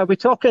take it, are we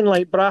talking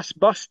like brass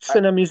busts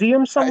in a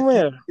museum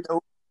somewhere?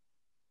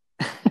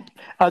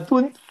 I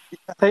don't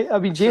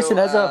think, Jason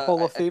is a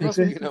Hall of Famer,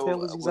 so you you can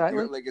tell us exactly.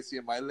 With your legacy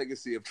and my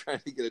legacy of trying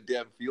to get a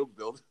damn field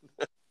built.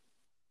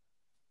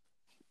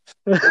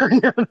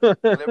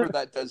 Whenever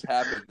that does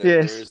happen, there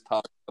is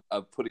talk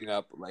of putting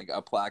up like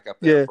a plaque up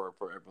there for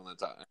everyone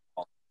that's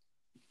on.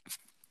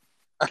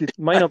 It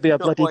might not be a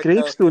bloody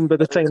gravestone by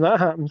the time that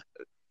happens.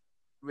 Oh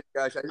my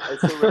gosh, I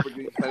still remember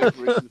getting kind of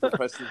permission for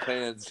Preston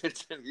fans.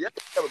 Yeah,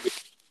 that would be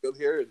field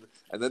here,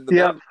 and then the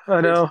mound.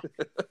 I know.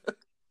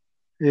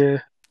 Yeah,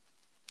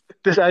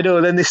 I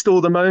know. Then they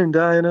stole the mound.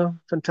 I know,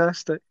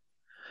 fantastic.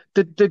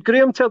 Did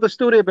Graham tell the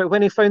story about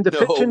when he found the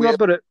pitching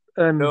rubber at?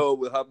 No,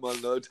 we'll have him on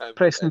another time.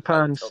 Preston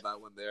Pans. Tell that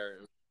one there.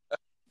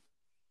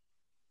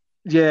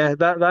 Yeah,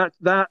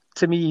 that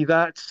to me,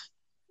 that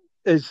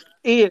is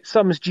A, it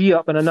sums G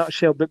up in a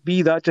nutshell, but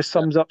B, that just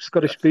sums up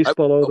Scottish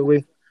baseball all the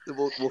way.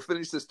 We'll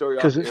finish the story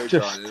off air,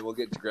 John, and then we'll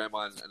get to Graham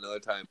on another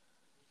time.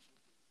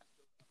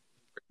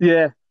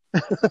 Yeah.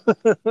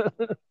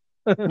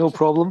 No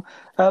problem.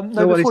 Now,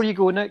 before you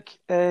go, Nick,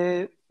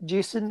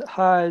 Jason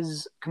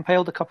has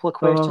compiled a couple of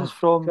questions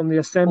from the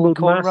assembled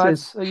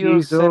comrades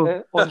masses.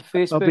 On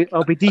Facebook.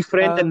 I'll be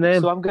defriending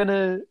them. So I'm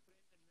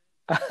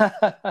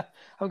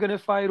gonna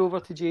fire over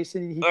to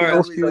Jason. And he can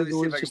go through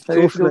those just now,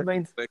 if you don't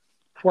mind.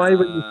 Why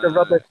would you the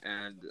rubber?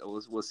 And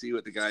we'll see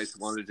what the guys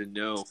wanted to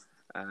know.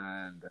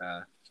 And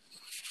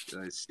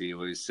let's see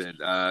what he said.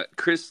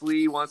 Chris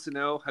Lee wants to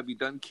know: have you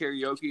done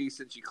karaoke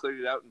since you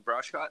cleared it out in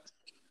Broshot?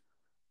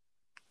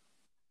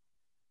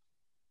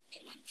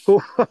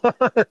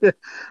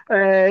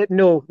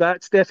 No,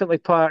 that's definitely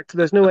parked.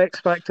 There's no X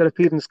Factor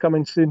appearance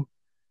coming soon.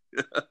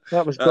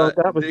 That was god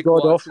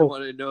awful. I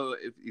want to know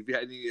if you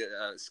had any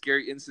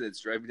scary incidents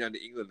driving down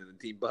to England in the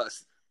team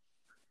bus.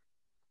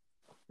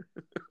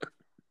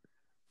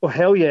 Oh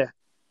hell yeah!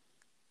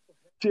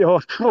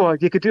 Oh,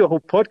 you could do a whole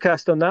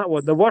podcast on that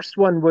one. The worst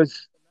one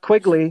was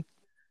Quigley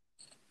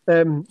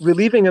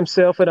relieving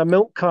himself in a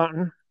milk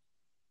carton,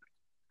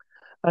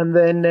 and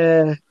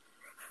then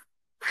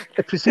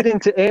proceeding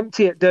to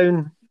empty it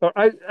down, or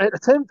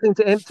attempting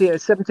to empty it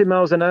at 70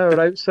 miles an hour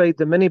outside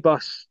the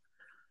minibus,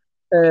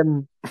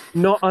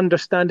 not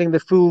understanding the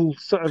full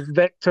sort of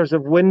vectors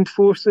of wind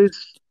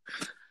forces,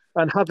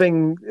 and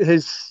having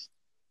his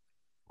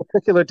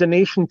particular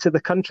donation to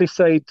the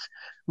countryside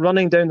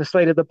running down the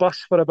side of the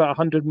bus for about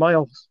 100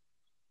 miles,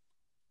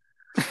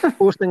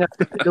 forcing us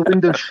to keep the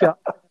windows shut.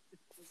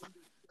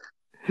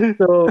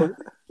 So,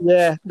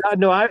 yeah,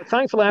 no.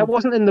 Thankfully, I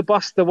wasn't in the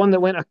bus. The one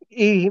that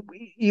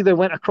either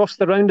went across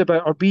the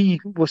roundabout, or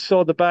B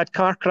saw the bad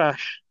car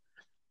crash.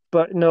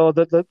 But no,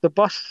 the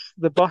bus.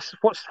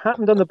 What's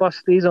happened on the bus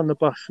stays on the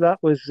bus.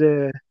 That was,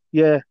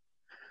 that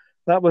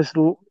was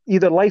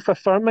either life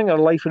affirming or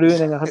life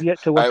ruining. I have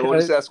yet to work it out. I will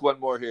just ask one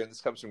more here, and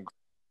this comes from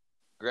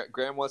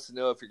Graham. Wants to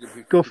know if you're going to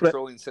be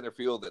controlling center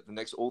field at the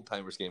next Old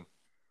Timers game.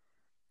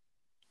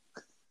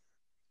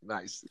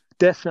 Nice.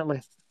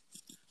 Definitely.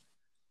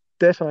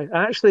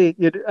 Actually,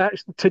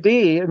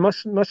 today it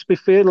must be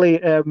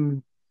fairly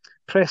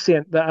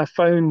prescient that I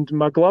found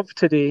my glove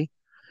today.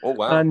 Oh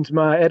wow! And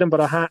my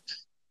Edinburgh hat.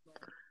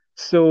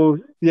 So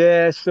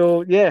yeah.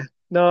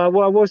 No, I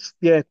was.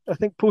 Yeah, I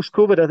think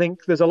post-COVID, I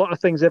think there's a lot of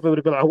things everybody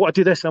would be like, I want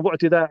to do this and I want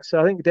to do that. So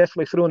I think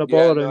definitely throwing a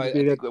ball around would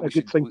be a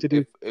good thing to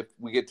do. If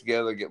we get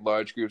together, get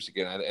large groups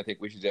again, I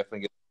think we should definitely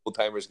get the Old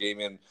Timers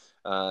game in.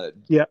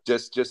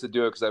 Just to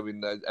do it, because I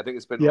think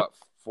it's been about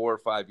 4 or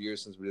 5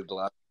 years since we did the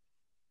last.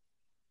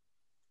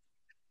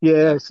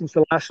 Yeah, since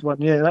the last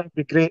one. Yeah, that would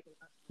be great.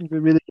 It would be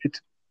really good.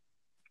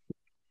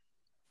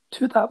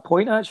 To that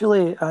point,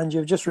 actually, and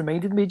you've just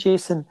reminded me,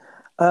 Jason,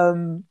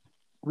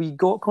 we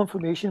got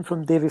confirmation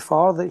from Davy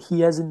Farr that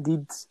he is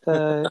indeed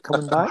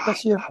coming back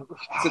this year.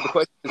 So the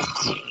question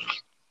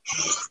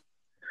is...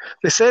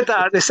 They said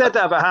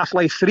that about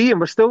Half-Life 3, and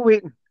we're still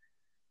waiting.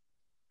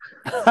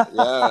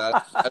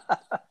 Yeah.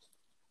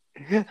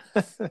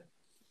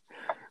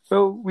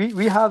 Well,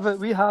 we have it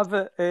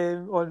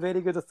on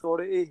very good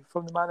authority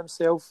from the man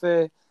himself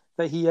that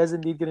he is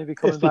indeed going to be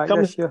coming back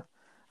this year.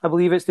 I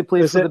believe it's to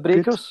play Is for the it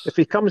good? Breakers. If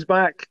he comes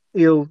back,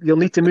 you'll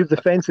need to move the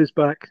fences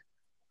back.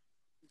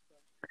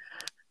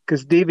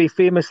 Because Davy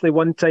famously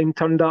one time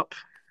turned up,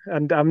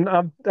 and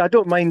I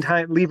don't mind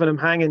leaving him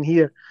hanging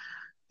here.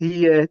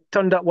 He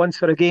turned up once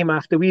for a game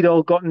after we'd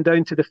all gotten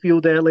down to the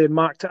field early and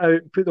marked it out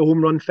and put the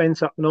home run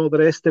fence up and all the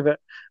rest of it.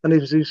 And he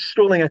was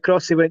strolling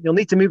across, he went, "You'll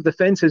need to move the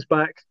fences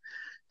back,"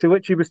 to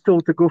which he was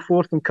told to go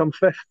fourth and come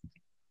fifth.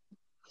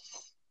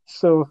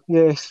 So,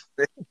 yes,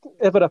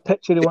 ever a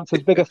pitcher who wants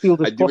as big a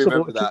field as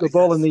possible to keep the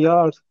ball in the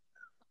yard.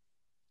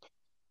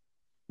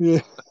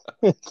 Yeah,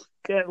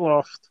 get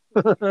lost.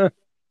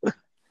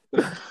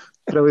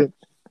 Brilliant.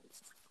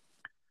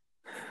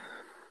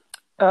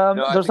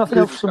 There's nothing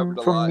else from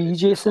me,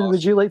 Jason.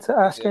 Would you like to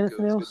ask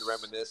anything else? Good to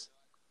reminisce.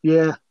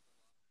 Yeah.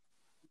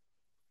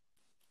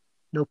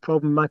 No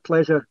problem. My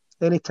pleasure.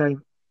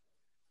 Anytime.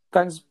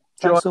 Thanks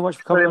so much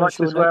for coming on the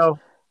show, as well.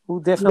 Nick. We'll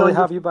definitely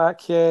have you back.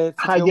 To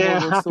tell more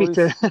of those happy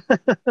stories.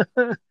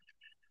 to.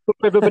 Hope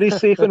everybody's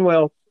safe and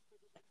well.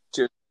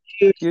 Cheers.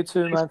 You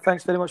too, man.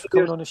 Thanks very much for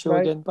coming on the show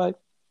again. Bye.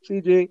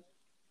 CJ.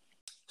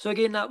 So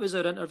again, that was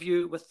our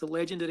interview with the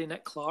legendary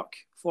Nick Clark,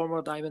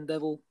 former Diamond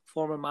Devil,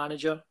 former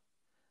manager,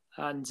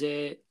 and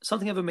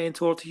something of a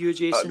mentor to you,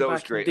 Jason. That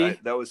was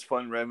great. That was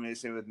fun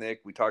reminiscing with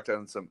Nick. We touched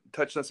on some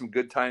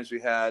good times we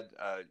had.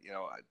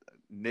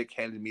 Nick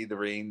handed me the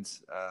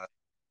reins.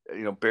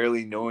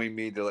 Barely knowing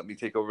me to let me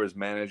take over as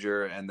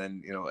manager, and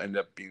then end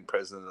up being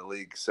president of the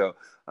league. So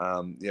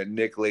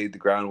Nick laid the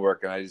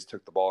groundwork, and I just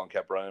took the ball and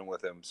kept running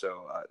with him.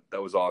 So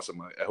that was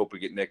awesome. I hope we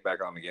get Nick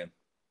back on again.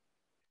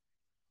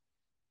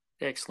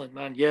 Excellent,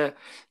 man. Yeah,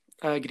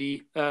 I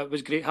agree. It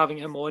was great having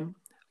him on.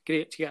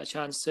 Great to get a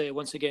chance to,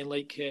 once again,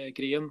 like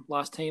Graham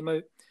last time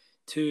out,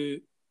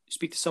 to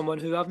speak to someone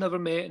who I've never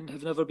met and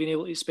have never been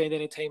able to spend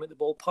any time at the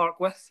ballpark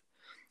with.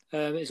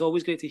 It's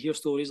always great to hear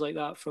stories like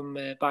that from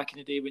back in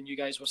the day when you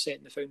guys were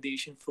setting the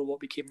foundation for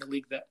what became the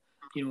league that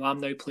I'm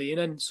now playing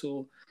in.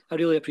 So I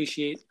really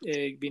appreciate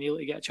being able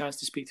to get a chance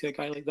to speak to a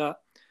guy like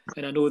that,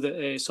 and I know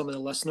that some of the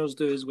listeners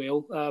do as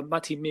well. My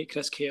teammate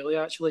Chris Kelly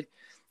actually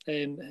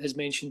has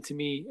mentioned to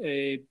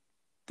me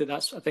that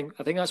I think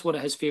that's one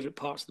of his favourite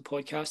parts of the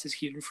podcast, is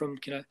hearing from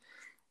kind of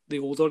the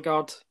older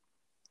guard,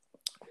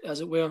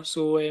 as it were.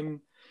 So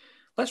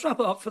let's wrap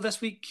it up for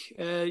this week.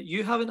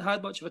 You haven't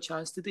had much of a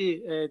chance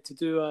today to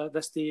do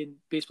this day in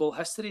baseball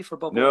history for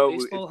Bubba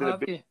Baseball,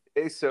 have you?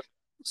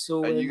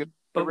 So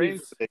but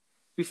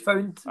we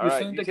found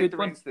a good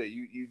one.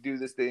 You do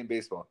this day in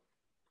baseball.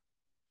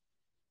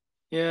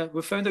 Yeah,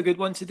 we found a good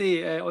one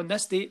today. On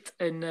this date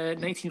in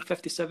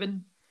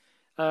 1957,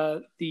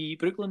 the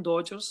Brooklyn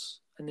Dodgers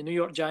and the New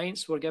York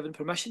Giants were given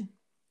permission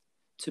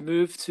to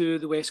move to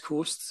the West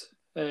Coast.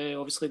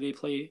 Obviously, they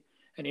play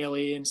in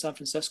LA and San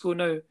Francisco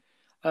now.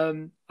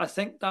 I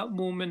think that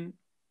moment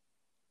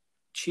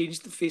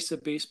changed the face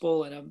of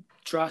baseball in a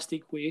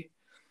drastic way.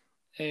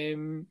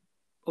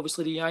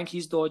 Obviously, the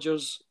Yankees,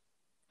 Dodgers,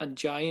 and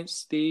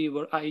Giants, they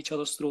were at each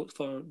other's throat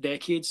for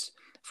decades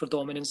for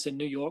dominance in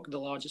New York, the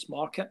largest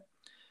market.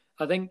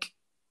 I think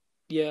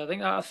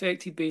that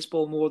affected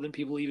baseball more than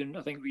people even,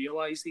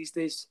 realise these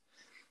days.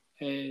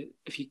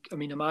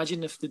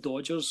 Imagine if the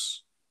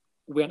Dodgers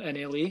weren't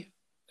in LA.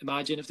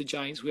 Imagine if the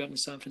Giants weren't in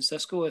San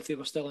Francisco, if they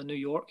were still in New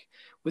York.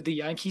 Would the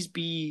Yankees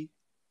be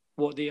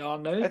what they are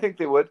now? I think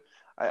they would.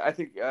 I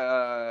think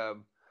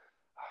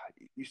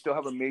you still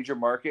have a major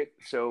market.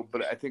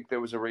 But I think there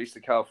was a race to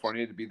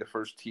California to be the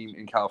first team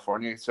in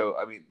California. So,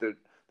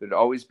 there'd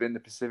always been the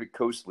Pacific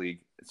Coast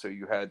League. So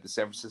you had the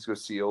San Francisco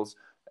Seals,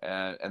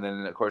 and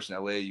then, of course, in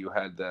LA, you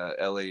had the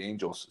LA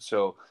Angels.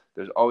 So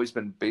there's always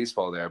been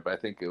baseball there. But I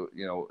think,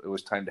 it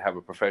was time to have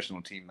a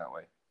professional team that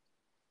way.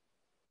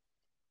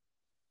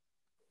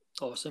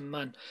 Awesome,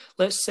 man.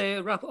 Let's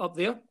wrap it up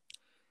there.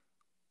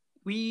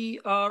 We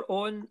are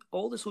on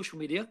all the social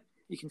media.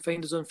 You can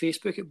find us on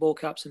Facebook at Ball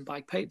Caps and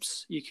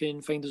Bagpipes. You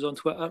can find us on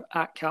Twitter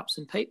at Caps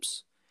and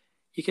Pipes.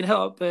 You can hit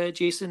up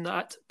Jason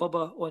at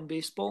Bubba on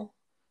Baseball,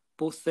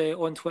 both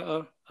on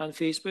Twitter and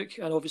Facebook.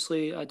 And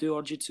obviously, I do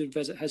urge you to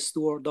visit his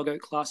store,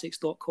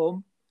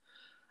 dugoutclassics.com.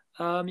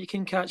 You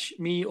can catch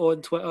me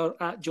on Twitter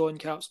at John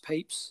Caps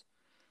Pipes.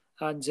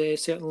 And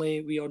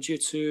certainly, we urge you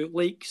to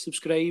like,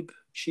 subscribe,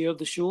 share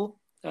the show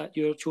at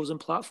your chosen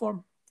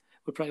platform.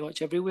 We're pretty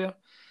much everywhere.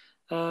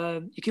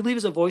 You can leave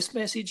us a voice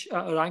message at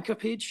our Anchor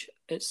page.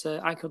 It's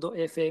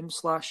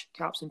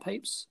anchor.fm/Caps and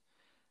Pipes.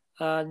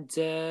 And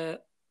there's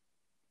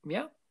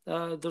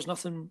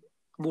nothing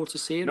more to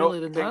say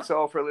really than that. Thanks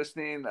all for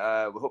listening.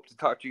 We hope to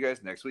talk to you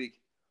guys next week.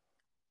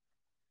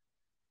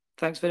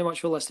 Thanks very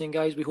much for listening,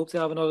 guys. We hope to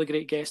have another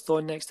great guest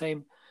on next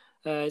time.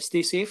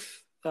 Stay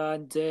safe.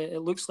 And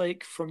it looks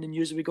like from the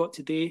news we got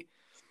today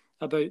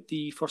about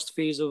the first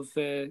phase of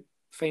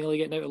finally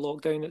getting out of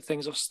lockdown, that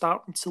things are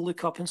starting to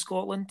look up in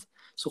Scotland.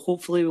 So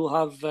hopefully we'll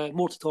have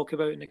more to talk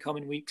about in the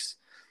coming weeks,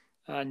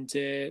 and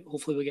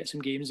hopefully we'll get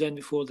some games in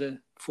before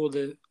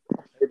the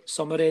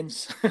summer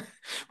ends,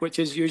 which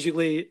is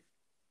usually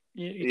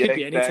could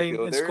be any time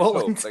in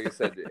Scotland. Hope. Like I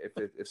said,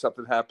 if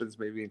something happens,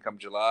 maybe come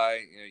July,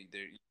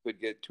 you could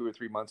get 2 or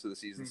 3 months of the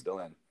season still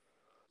in.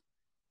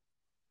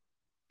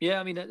 Yeah,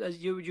 I mean,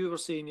 as you were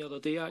saying the other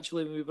day,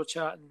 actually, when we were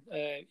chatting,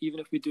 even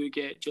if we do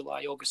get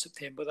July, August,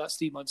 September, that's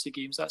 3 months of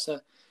games. That's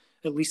at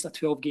least a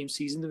 12-game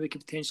season that we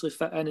could potentially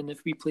fit in. And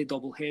if we play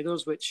double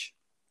headers, which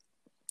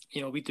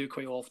we do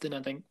quite often,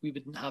 I think we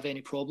wouldn't have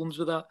any problems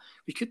with that.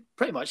 We could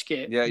pretty much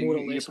get more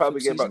or less you probably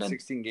a get about in.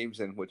 16 games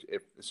in, which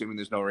assuming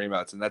there's no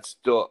rainouts, and that's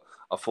still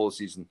a full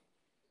season.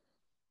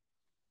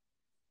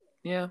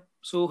 Yeah,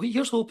 so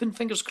here's hoping,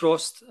 fingers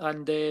crossed,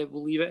 and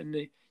we'll leave it in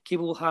the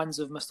capable hands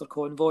of Mr.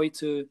 Convoy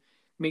to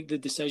make the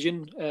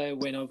decision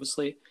when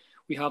obviously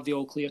we have the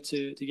all clear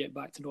to get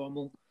back to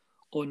normal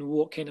on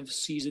what kind of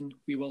season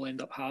we will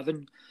end up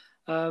having.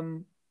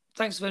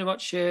 Thanks very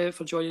much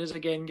for joining us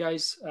again,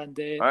 guys, and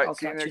all right, I'll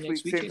see catch you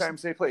next week. Same Jason. time,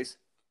 same place.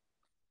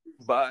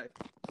 Bye.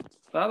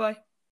 Bye-bye.